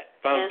 I'm with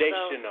that.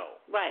 Foundational.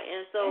 Right,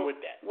 and so I'm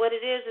with that. What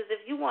it is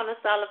if you want a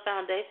solid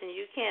foundation,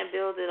 you can't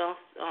build it on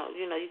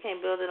you can't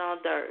build it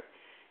on dirt.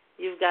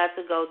 You've got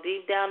to go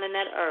deep down in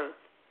that earth.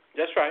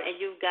 That's right. And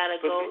you've got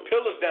to put some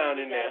pillars down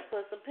in there.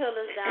 Put some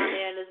pillars down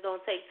there, and it's going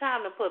to take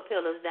time to put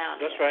pillars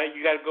down That's there. That's right. You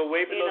got to go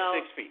way below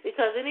 6 feet.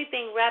 Because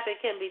anything rapid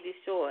can be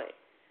destroyed.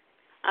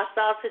 I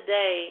saw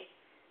today,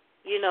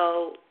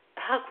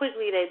 how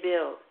quickly they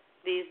build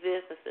these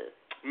businesses.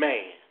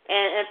 Man.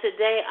 And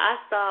today I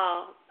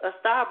saw a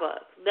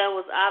Starbucks that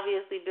was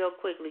obviously built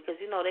quickly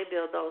because, they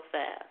build those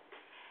fast.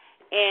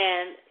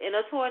 And in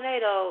a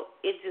tornado,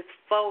 it just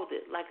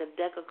folded like a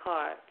deck of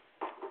cards.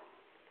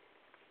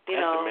 That's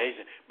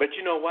amazing. But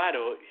you know why,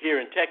 though? Here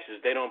in Texas,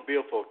 they don't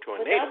build for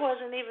tornadoes. But that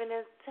wasn't even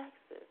in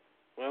Texas.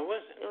 Where was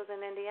it? It was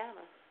in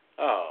Indiana.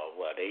 Oh,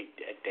 well, they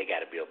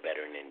got to build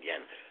better in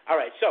Indiana. All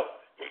right, so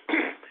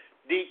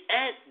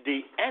the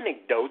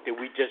anecdote that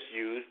we just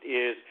used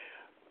is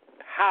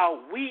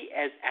how we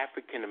as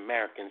African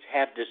Americans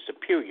have this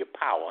superior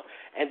power,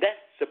 and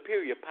that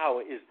superior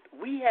power is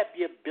we have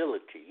the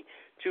ability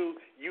to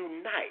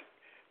unite,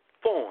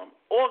 form,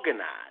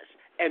 organize,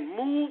 and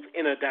move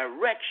in a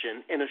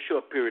direction in a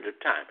short period of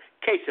time.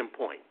 Case in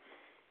point,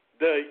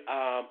 the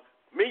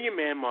Million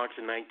Man March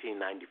in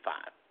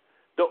 1995.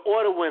 The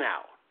order went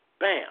out.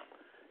 Bam.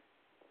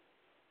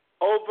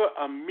 Over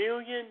 1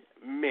 million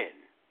men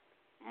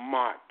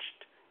marched,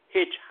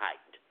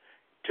 hitchhiked,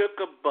 took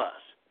a bus,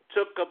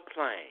 took a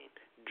plane,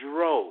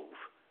 drove.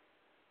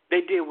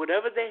 They did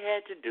whatever they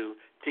had to do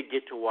to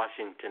get to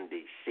Washington,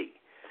 D.C.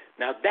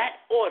 Now,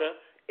 that order,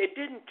 it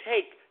didn't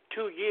take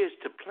 2 years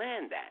to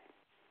plan that.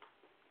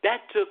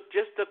 That took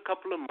just a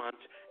couple of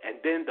months, and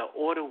then the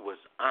order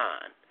was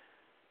on.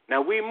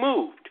 Now, we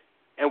moved,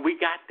 and we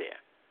got there.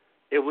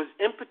 It was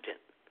impotent,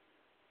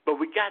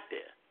 but we got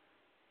there.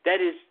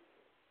 That is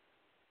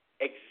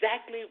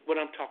exactly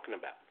what I'm talking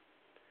about.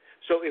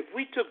 So if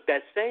we took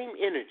that same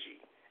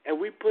energy and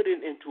we put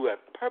it into a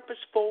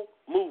purposeful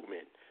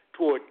movement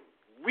toward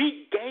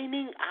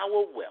regaining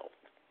our wealth,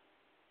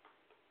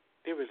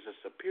 there is a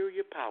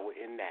superior power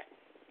in that.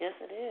 Yes,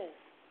 it is.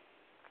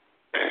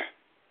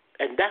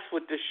 And that's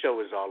what this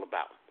show is all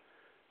about.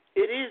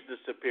 It is the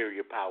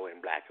superior power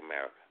in Black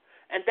America.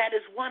 And that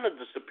is one of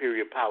the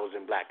superior powers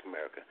in Black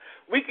America.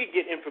 We could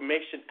get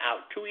information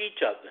out to each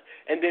other,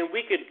 and then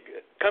we could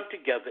come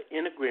together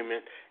in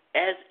agreement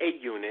as a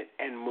unit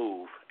and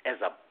move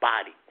as a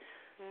body.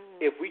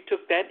 Mm-hmm. If we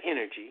took that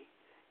energy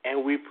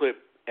and we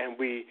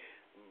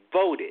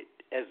voted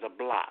as a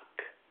block,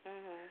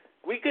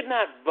 we could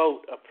not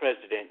vote a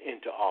president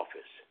into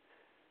office.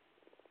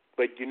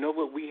 But you know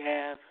what we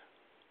have?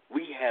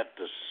 We have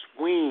the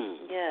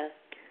swing. Yes.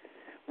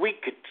 We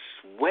could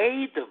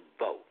sway the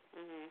vote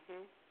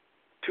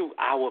to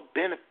our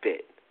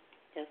benefit.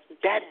 Yes, we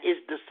can. That is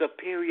the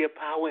superior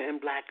power in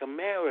Black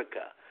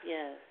America.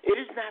 Yes. It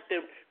is not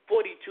that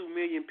 42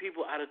 million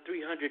people out of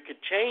 300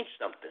 could change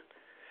something.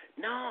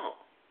 No.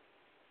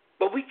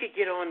 But we could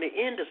get on the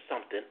end of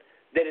something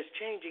that is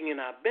changing in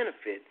our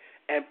benefit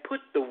and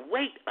put the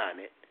weight on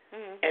it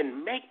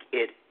and make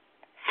it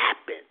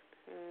happen.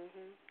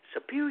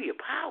 Superior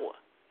power.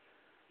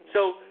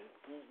 So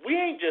we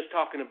ain't just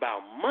talking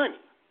about money.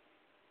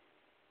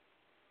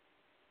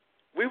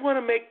 We want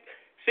to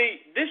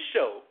this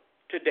show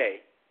today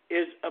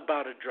is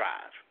about a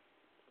drive.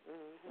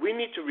 We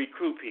need to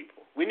recruit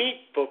people. We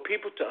need for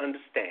people to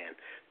understand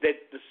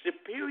that the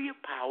superior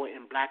power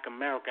in Black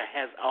America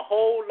has a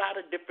whole lot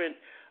of different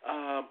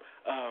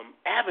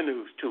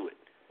avenues to it.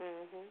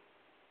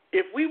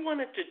 If we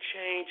wanted to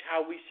change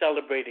how we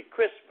celebrated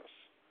Christmas,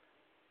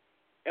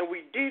 and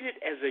we did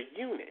it as a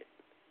unit,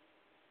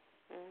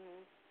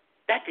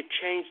 that could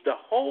change the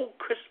whole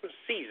Christmas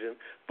season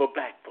for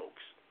Black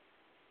folks.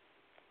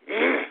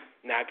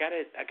 Now I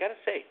gotta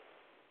say,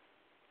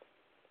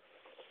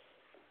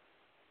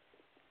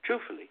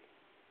 truthfully,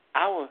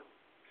 our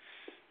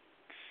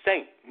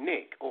Saint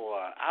Nick or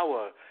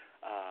our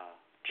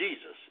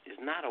Jesus is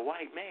not a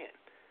white man,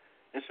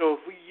 and so if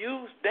we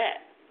used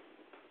that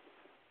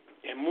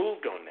and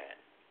moved on that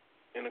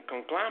in a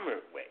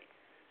conglomerate way,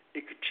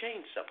 it could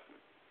change something.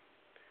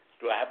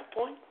 Do I have a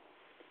point?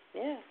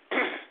 Yeah.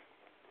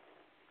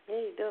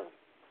 Yeah, you do.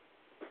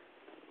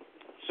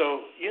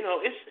 So,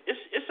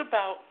 it's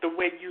about the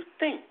way you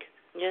think.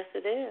 Yes,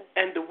 it is.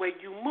 And the way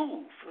you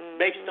move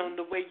based on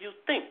the way you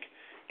think.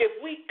 If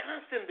we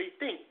constantly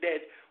think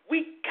that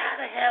we got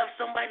to have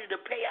somebody to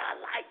pay our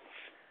lights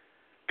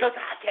because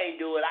I can't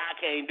do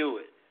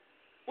it,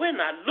 we're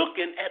not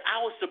looking at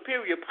our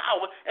superior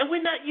power, and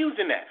we're not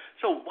using that.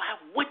 So why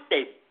would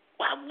they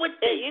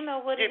you know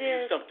what give it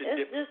is? you something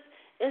different?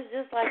 It's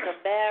just like a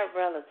bad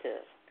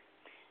relative.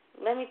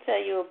 Let me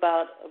tell you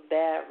about a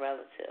bad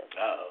relative.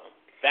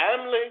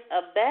 Family.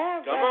 A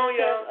bad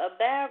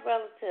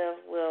relative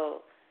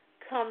will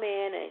come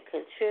in and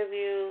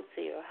contribute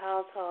to your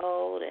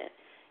household and,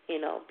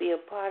 be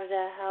a part of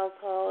that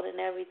household and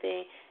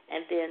everything,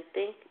 and then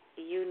think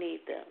you need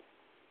them.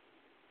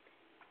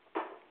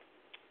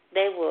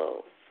 They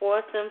will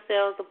force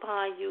themselves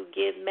upon you,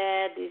 get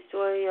mad,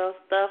 destroy your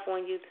stuff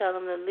when you tell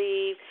them to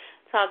leave,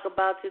 talk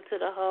about you to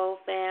the whole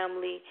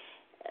family,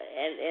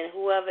 and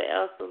whoever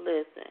else will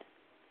listen.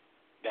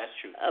 That's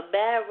true. A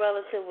bad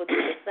relative will do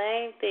the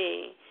same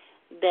thing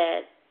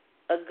that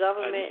a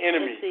government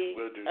entity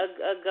will do.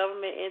 A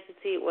government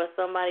entity or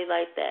somebody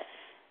like that.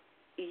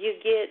 You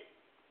get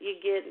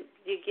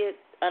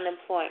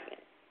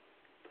unemployment.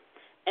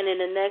 And then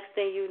the next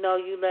thing you know,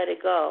 you let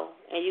it go,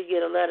 and you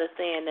get a letter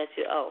saying that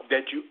you owe.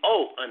 That you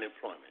owe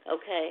unemployment.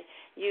 Okay,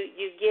 you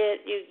get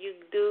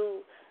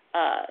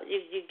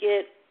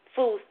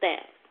food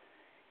stamps,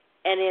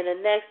 and then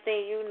the next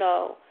thing you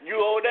know, you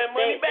owe that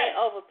money back.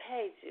 They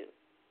overpaid you.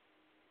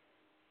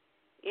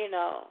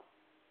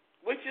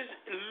 Which is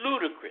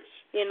ludicrous.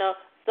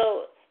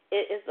 So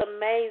it's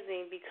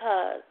amazing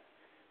because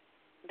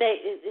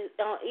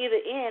on either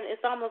end,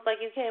 it's almost like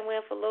you can't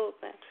win for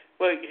losing.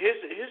 Well,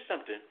 here's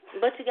something.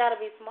 But you got to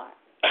be smart.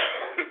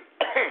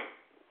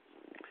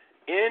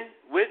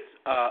 With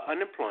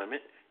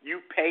unemployment,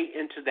 you pay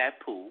into that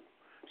pool.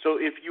 So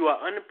if you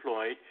are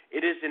unemployed,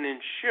 it is an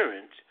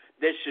insurance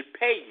that should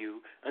pay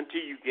you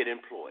until you get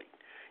employed.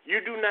 You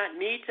do not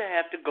need to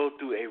have to go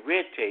through a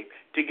red tape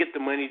to get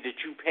the money that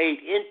you paid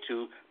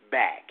into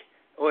back,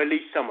 or at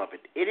least some of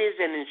it. It is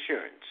an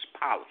insurance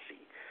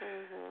policy.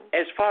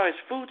 As far as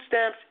food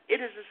stamps,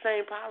 it is the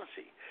same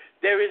policy.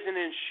 There is an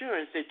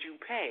insurance that you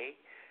pay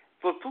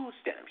for food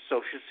stamps,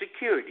 Social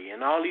Security,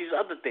 and all these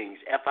other things,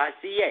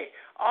 FICA.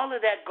 All of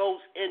that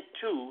goes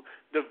into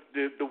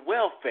the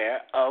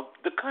welfare of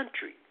the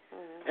country.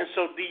 And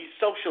so these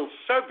social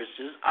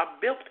services are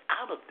built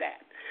out of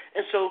that.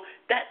 And so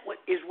that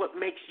is what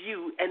makes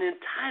you an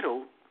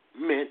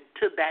entitlement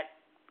to that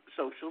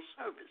social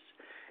service.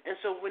 And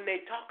so when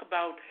they talk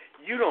about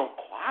you don't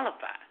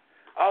qualify,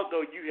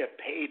 although you have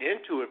paid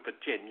into it for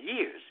 10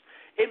 years,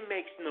 it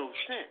makes no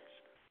sense.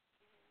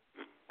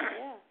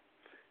 Yeah.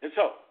 And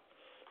so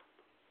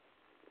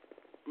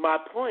my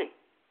point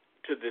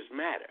to this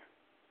matter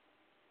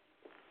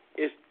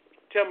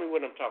Tell me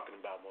what I'm talking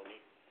about,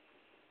 Monique.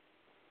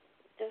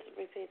 Just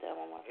repeat that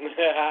one more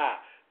time.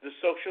 The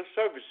social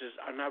services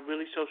are not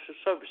really social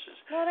services.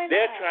 No,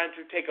 They're not. trying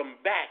to take them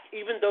back,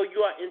 even though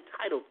you are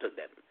entitled to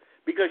them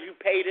because you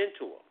paid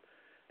into them.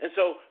 And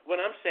so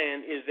what I'm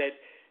saying is that,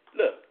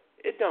 look,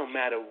 it don't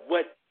matter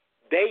what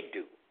they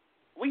do.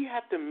 We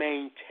have to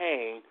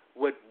maintain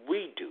what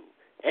we do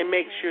and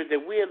make sure that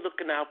we are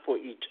looking out for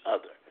each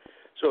other.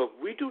 So if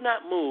we do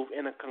not move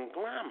in a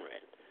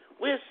conglomerate,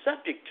 we're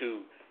subject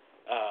to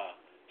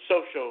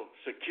Social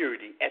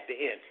Security at the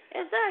end.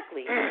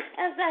 Exactly.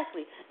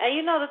 And you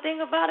know the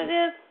thing about it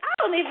is, I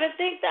don't even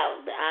think that,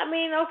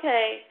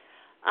 okay,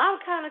 I'm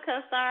kind of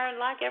concerned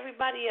like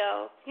everybody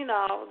else,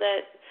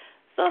 that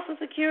Social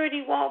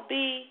Security won't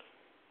be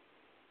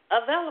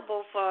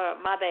available for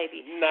my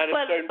baby. Not if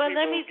certain but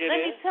let people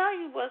me tell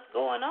you what's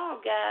going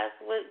on, guys.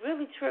 What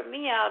really tripped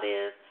me out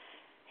is,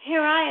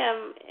 here I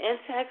am in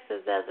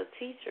Texas as a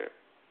teacher.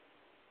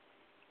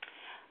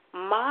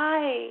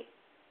 My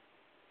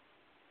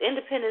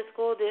independent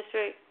school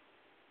district,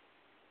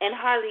 and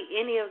hardly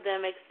any of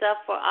them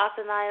except for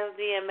Austin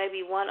ISD and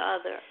maybe one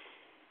other,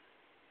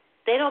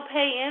 they don't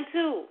pay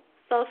into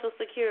Social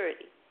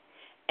Security.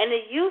 And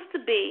it used to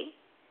be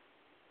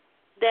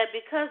that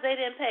because they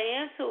didn't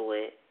pay into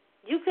it,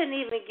 you couldn't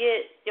even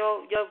get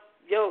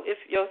if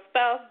your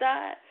spouse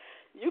died,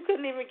 you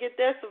couldn't even get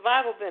their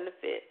survival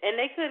benefit. And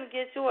they couldn't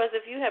get yours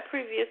if you had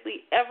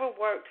previously ever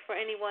worked for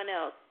anyone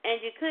else. And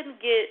you couldn't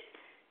get,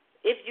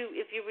 if you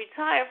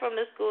retire from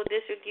the school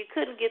district, you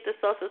couldn't get the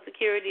Social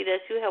Security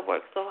that you have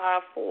worked so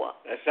hard for.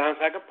 That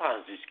sounds like a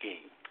Ponzi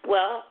scheme.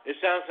 Well, it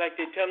sounds like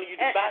they're telling you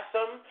to buy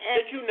something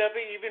that you never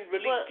even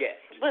really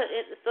get.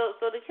 So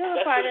the killer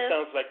That's part what it is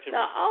sounds like to me.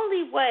 the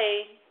only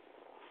way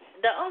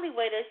that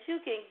you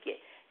can get,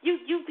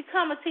 you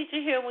become a teacher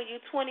here when you're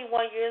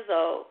 21 years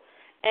old.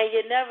 And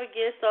you never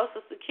get Social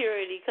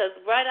Security because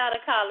right out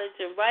of college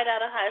and right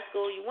out of high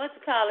school, you went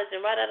to college, and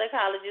right out of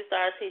college you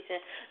started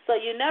teaching. So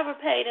you never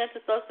paid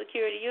into Social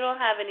Security. You don't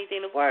have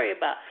anything to worry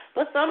about.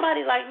 But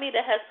somebody like me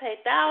that has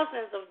paid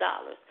thousands of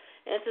dollars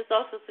into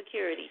Social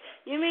Security,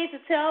 you mean to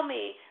tell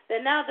me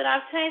that now that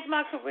I've changed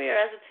my career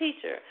as a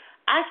teacher,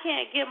 I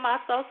can't get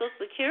my Social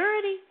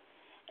Security?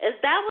 Is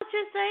that what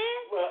you're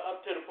saying? Well,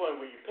 up to the point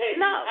where you pay.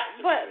 No,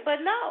 but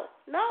no.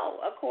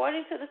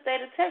 According to the state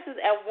of Texas,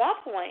 at one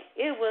point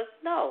it was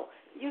no,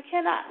 you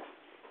cannot.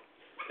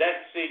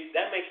 That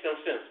makes no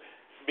sense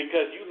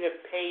because you have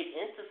paid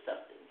into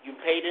something. You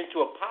paid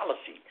into a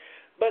policy.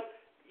 But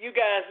you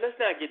guys,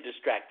 let's not get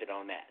distracted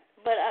on that.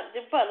 But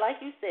like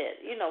you said,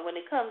 when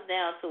it comes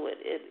down to it,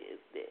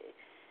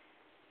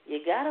 you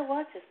gotta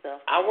watch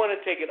yourself. I want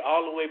to take it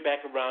all the way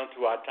back around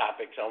to our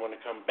topics. I want to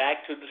come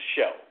back to the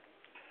show.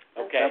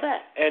 Okay,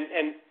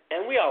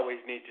 and we always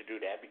need to do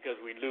that because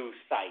we lose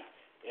sight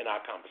in our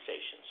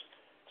conversations.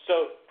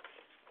 So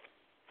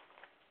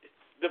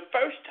the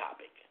first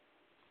topic,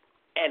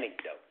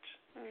 anecdotes,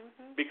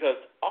 because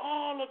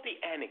all of the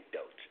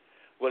anecdotes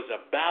was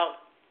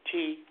about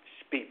T.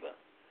 Spivak.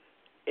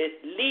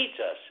 It leads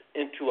us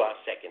into our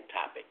second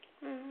topic.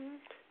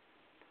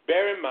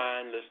 Bear in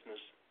mind,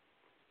 listeners,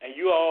 and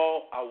you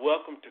all are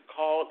welcome to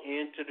call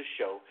into the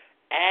show,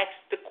 ask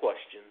the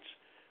questions.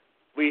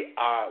 We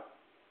are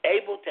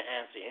able to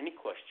answer any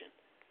question.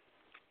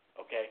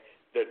 Okay?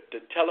 The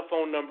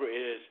telephone number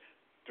is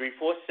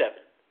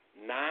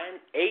 347-989-0180.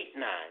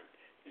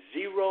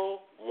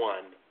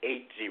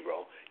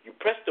 You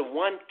press the 1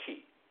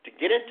 key to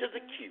get into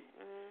the queue,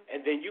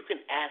 and then you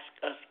can ask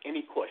us any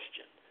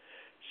question.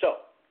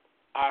 So,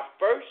 our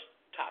first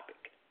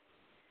topic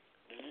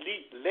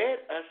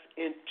led us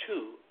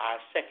into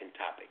our second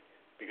topic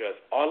because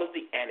all of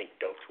the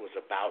anecdotes was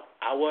about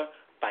our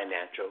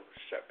financial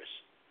service.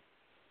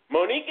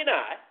 Monique and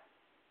I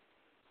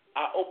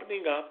are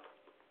opening up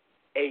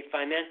a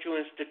financial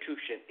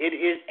institution. It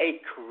is a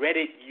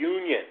credit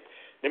union.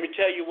 Let me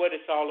tell you what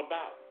it's all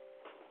about.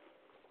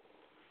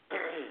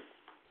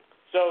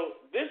 So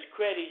this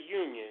credit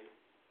union,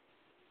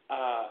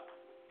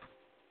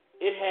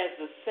 it has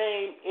the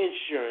same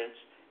insurance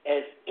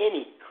as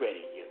any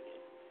credit union.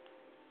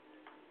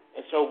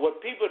 And so what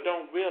people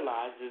don't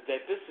realize is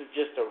that this is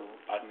just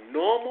a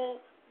normal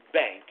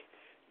bank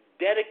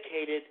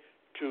dedicated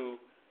to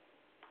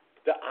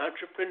the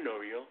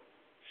entrepreneurial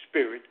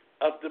spirit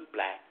of the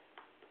black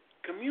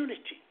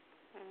community.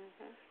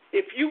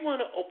 If you want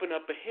to open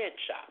up a head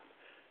shop,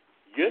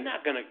 you're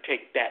not going to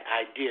take that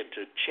idea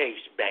to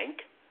Chase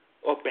Bank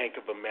or Bank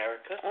of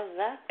America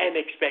and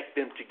expect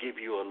them to give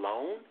you a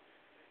loan.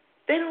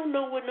 They don't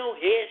know what no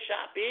head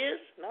shop is.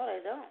 No,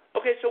 they don't.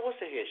 Okay, so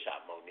what's a head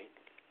shop, Monique?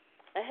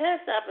 A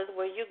head shop is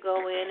where you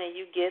go in and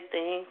you get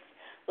things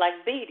like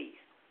beaties.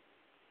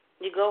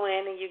 You go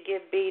in and you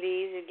get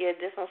beaties, you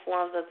get different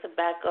forms of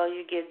tobacco,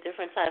 you get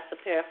different types of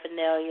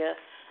paraphernalia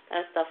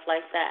and stuff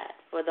like that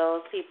for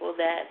those people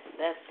that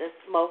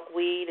smoke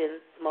weed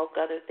and smoke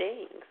other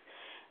things.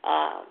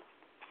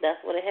 That's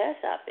what a hair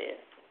shop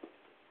is.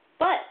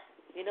 But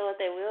you know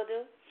what they will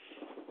do?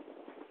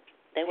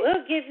 They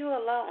will give you a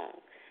loan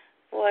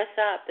for a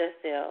shop that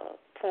sells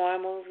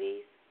porn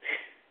movies.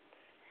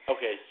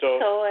 Okay, Okay,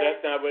 so toys, that's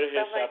not what a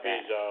head stuff shop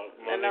like is, y'all.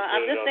 No,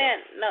 I'm just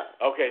saying, no.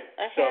 Okay,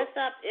 A so head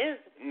shop is.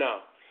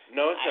 no,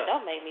 it's not.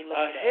 Don't make me look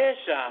A it up. head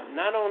shop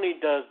not only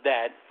does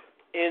that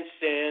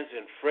incense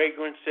and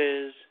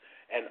fragrances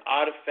and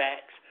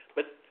artifacts,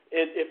 but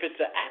if it's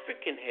an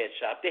African head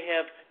shop, they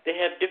have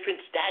different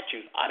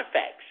statues,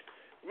 artifacts,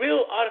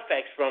 real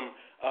artifacts from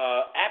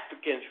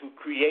Africans who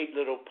create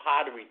little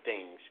pottery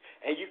things,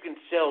 and you can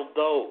sell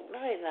those.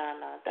 No.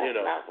 That's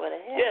not what a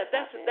head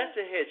shop is. That's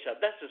a head shop.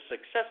 That's a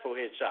successful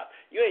head shop.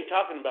 You ain't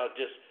talking about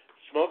just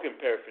smoking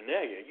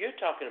paraphernalia. You're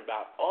talking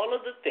about all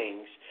of the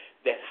things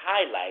that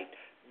highlight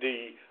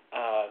the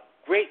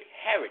great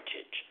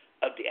heritage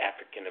of the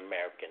African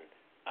American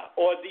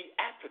or the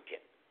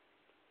African.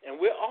 And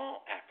we're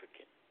all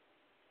African.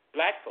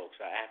 Black folks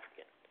are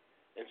African.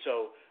 And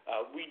so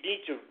we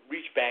need to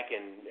reach back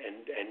and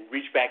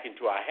reach back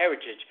into our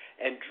heritage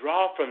and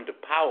draw from the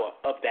power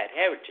of that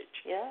heritage.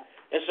 Yeah.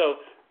 And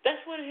so that's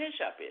what a head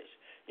shop is.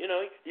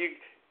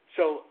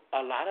 So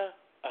a lot of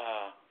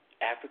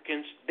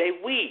Africans, they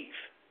weave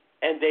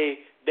and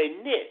they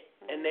knit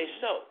and they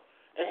sew.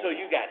 And so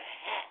you got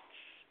hats,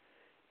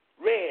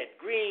 red,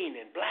 green,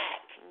 and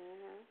black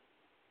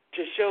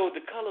to show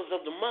the colors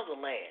of the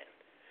motherland.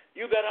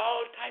 You got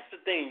all types of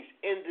things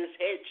in this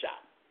head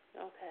shop.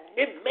 Okay.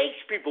 It makes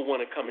people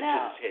want to come into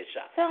this head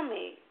shop. Tell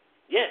me.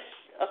 Yes.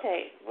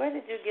 Okay, where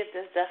did you get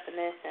this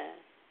definition?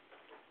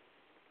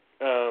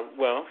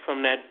 Well,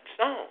 from that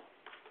song.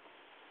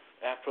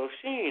 Afro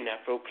sheen,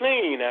 Afro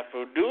clean,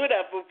 Afro do it,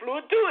 Afro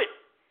fluid do it.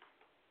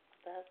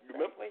 That's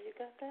where you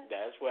got that?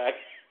 That's where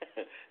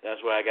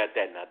I got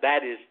that. Now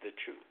that is the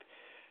truth.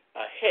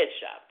 A head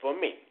shop for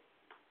me,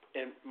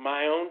 in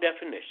my own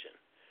definition,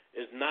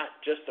 is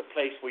not just a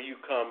place where you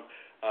come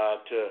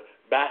to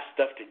buy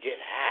stuff to get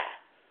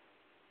high.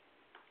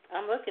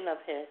 I'm looking up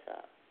head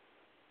shop.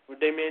 Well,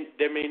 there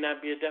may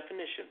not be a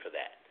definition for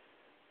that.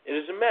 It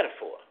is a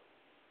metaphor,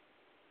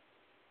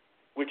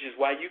 which is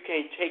why you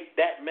can't take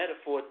that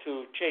metaphor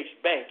to Chase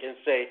Bank and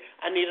say,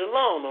 I need a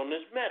loan on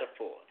this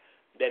metaphor.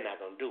 They're not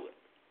going to do it.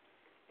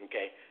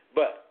 Okay?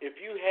 But if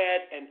you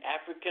had an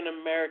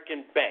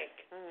African-American bank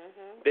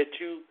that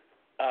you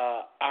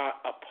are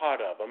a part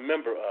of, a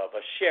member of,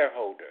 a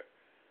shareholder,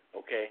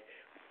 okay,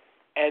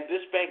 and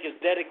this bank is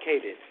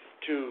dedicated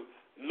to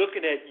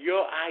looking at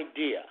your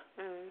idea,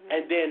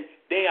 and then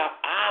they are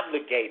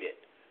obligated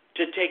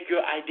to take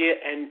your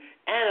idea and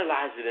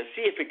analyze it and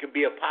see if it could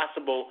be a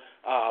possible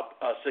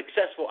a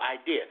successful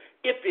idea.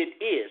 If it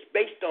is,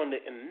 based on the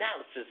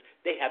analysis,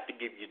 they have to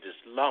give you this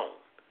loan.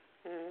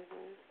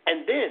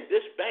 And then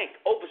this bank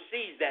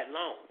oversees that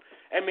loan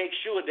and makes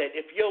sure that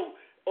if your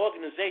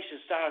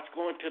organization starts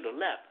going to the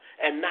left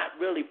and not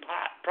really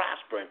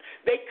prospering,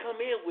 they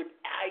come in with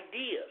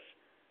ideas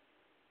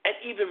and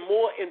even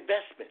more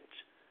investments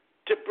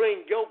to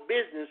bring your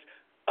business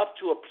up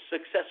to a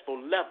successful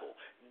level.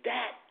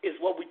 That is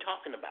what we're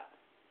talking about.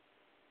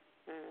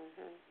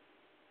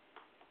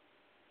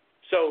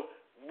 So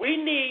we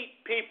need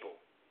people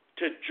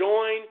to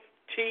join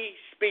T.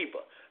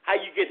 Spiba. How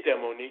you get there,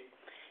 Monique?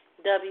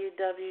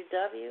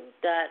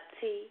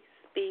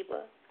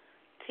 www.tspiba,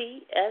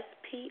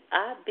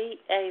 TSPIBA,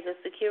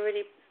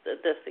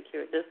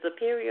 the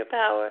Superior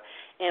Power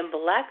in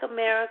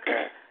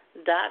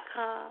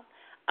BlackAmerica.com.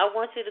 I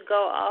want you to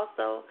go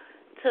also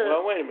to.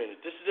 Well, wait a minute.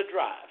 This is a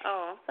drive.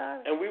 Oh, I'm sorry.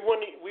 And we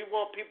want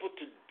people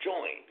to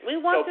join.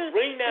 Bring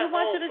that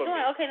home you to join.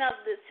 Me. Okay, now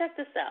check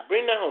this out.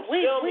 Bring that home.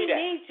 We that.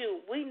 need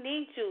you. We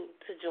need you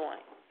to join.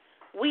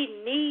 We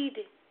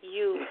need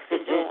you to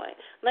join.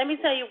 Let me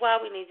tell you why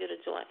we need you to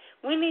join.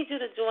 We need you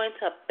to join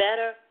to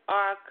better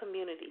our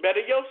community.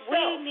 Better yourself.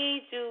 We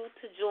need you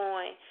to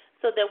join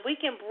so that we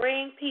can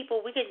bring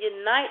people, we can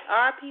unite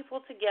our people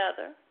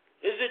together.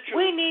 Is it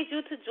true? We need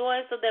you to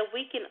join so that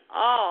we can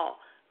all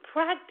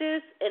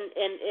practice and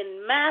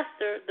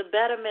master the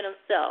betterment of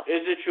self.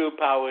 Is it true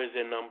power is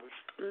in numbers?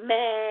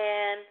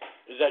 Man,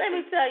 let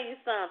me tell you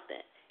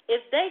something.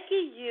 If they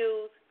could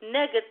use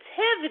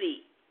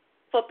negativity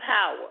for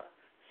power,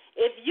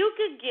 if you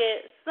could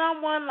get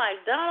someone like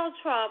Donald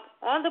Trump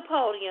on the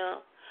podium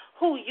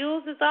who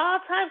uses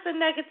all types of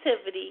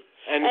negativity,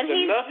 and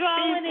he's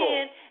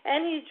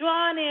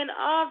drawing in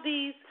all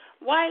these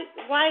white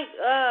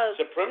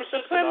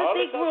supremacy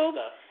groups,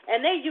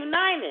 and they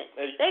united.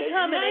 They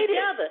coming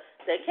together.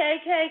 The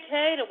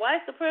KKK, the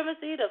white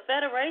supremacy, the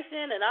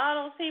Federation, and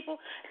all those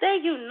people,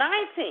 they're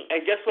uniting.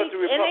 And guess what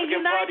the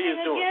Republican Party is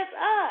doing? Against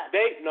us.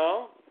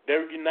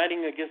 They're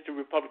uniting against the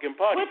Republican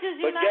Party. Which is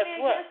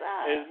uniting against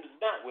us. It's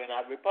not. We're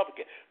not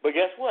Republican. But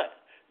guess what?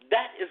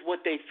 That is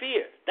what they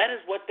fear. That's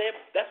what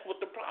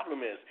the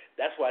problem is.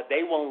 That's why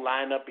they won't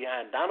line up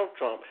behind Donald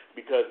Trump,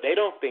 because they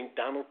don't think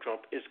Donald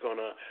Trump is going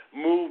to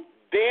move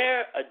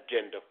their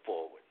agenda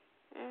forward.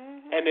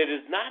 And it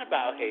is not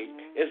about hate.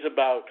 It's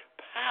about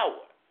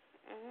power.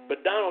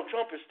 But Donald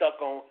Trump is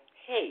stuck on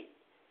hate.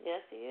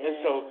 Yes, he is. And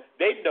so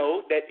they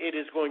know that it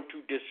is going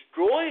to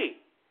destroy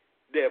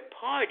their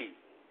party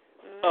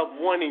of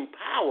wanting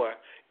power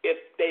if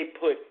they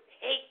put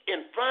hate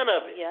in front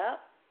of it. Yep.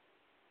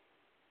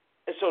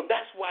 And so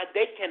that's why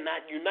they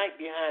cannot unite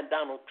behind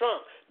Donald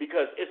Trump,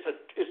 because it's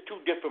two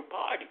different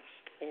parties.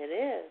 It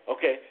is.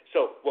 Okay,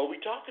 so what are we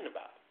talking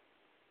about?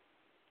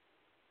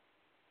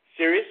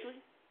 Seriously?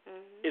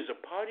 Mm-hmm. Is a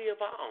party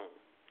of our own.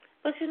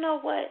 But you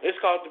know what?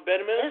 It's called the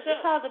Betterment of Self.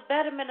 It's called the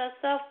Betterment of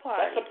Self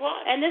party. That's a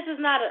party. And this is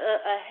not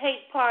a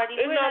hate party.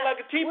 It's not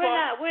like a tea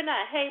party. We're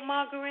not hate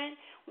mongering.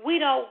 We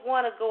don't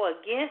want to go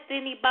against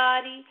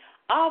anybody.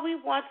 All we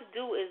want to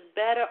do is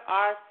better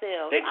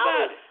ourselves. Think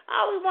about it.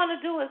 All we want to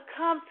do is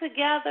come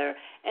together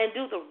and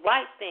do the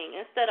right thing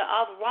instead of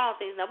all the wrong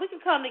things. Now, we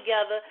can come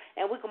together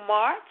and we can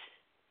march.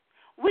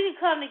 We can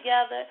come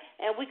together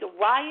and we can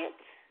riot.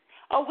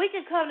 Or we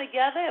can come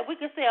together and we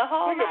can say a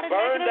whole lot of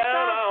burn negative down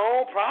stuff. our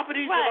own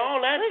properties right. and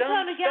all that we dumb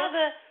come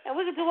together stuff. And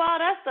we can do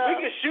all that stuff. We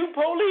can shoot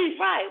police.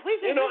 Right.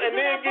 We can and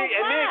then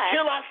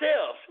kill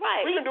ourselves.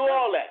 Right. We can do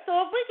all that. So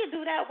if we can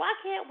do that, why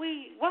can't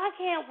we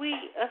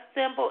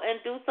assemble and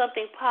do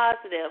something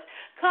positive?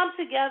 Come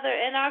together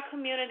in our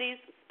communities,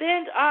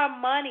 spend our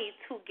money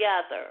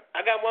together.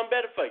 I got one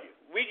better for you.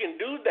 We can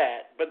do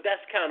that, but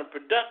that's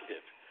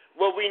counterproductive.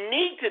 What we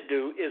need to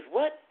do is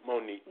what,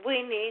 Monique?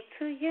 We need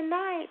to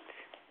unite.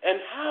 And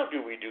how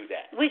do we do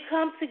that? We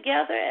come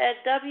together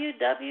at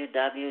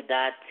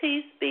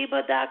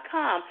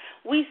www.tspiba.com.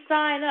 We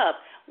sign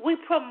up. We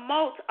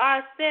promote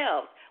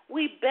ourselves.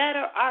 We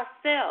better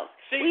ourselves.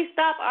 We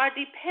stop our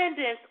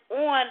dependence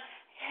on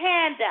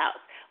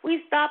handouts.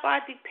 We stop our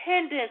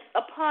dependence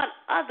upon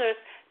others,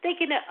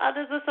 thinking that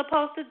others are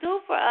supposed to do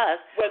for us.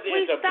 Whether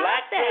it's a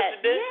black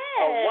president,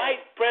 a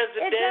white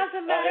president, a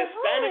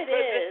Hispanic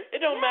president,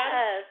 it don't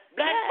matter.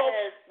 Black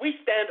folks, we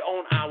stand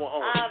on our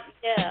own.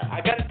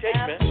 I got to tell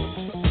you, man.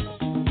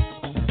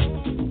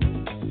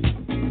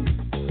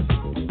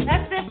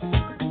 That's it.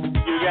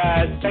 You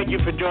guys, thank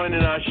you for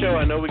joining our show.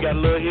 I know we got a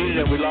little heated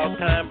and we lost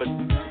time, but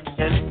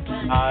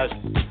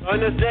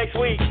join us next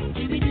week.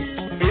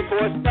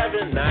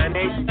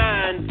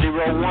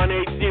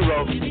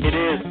 347-989-0180. It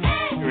is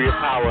Superior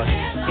Power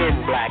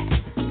in Black.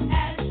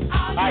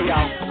 Bye,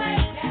 y'all.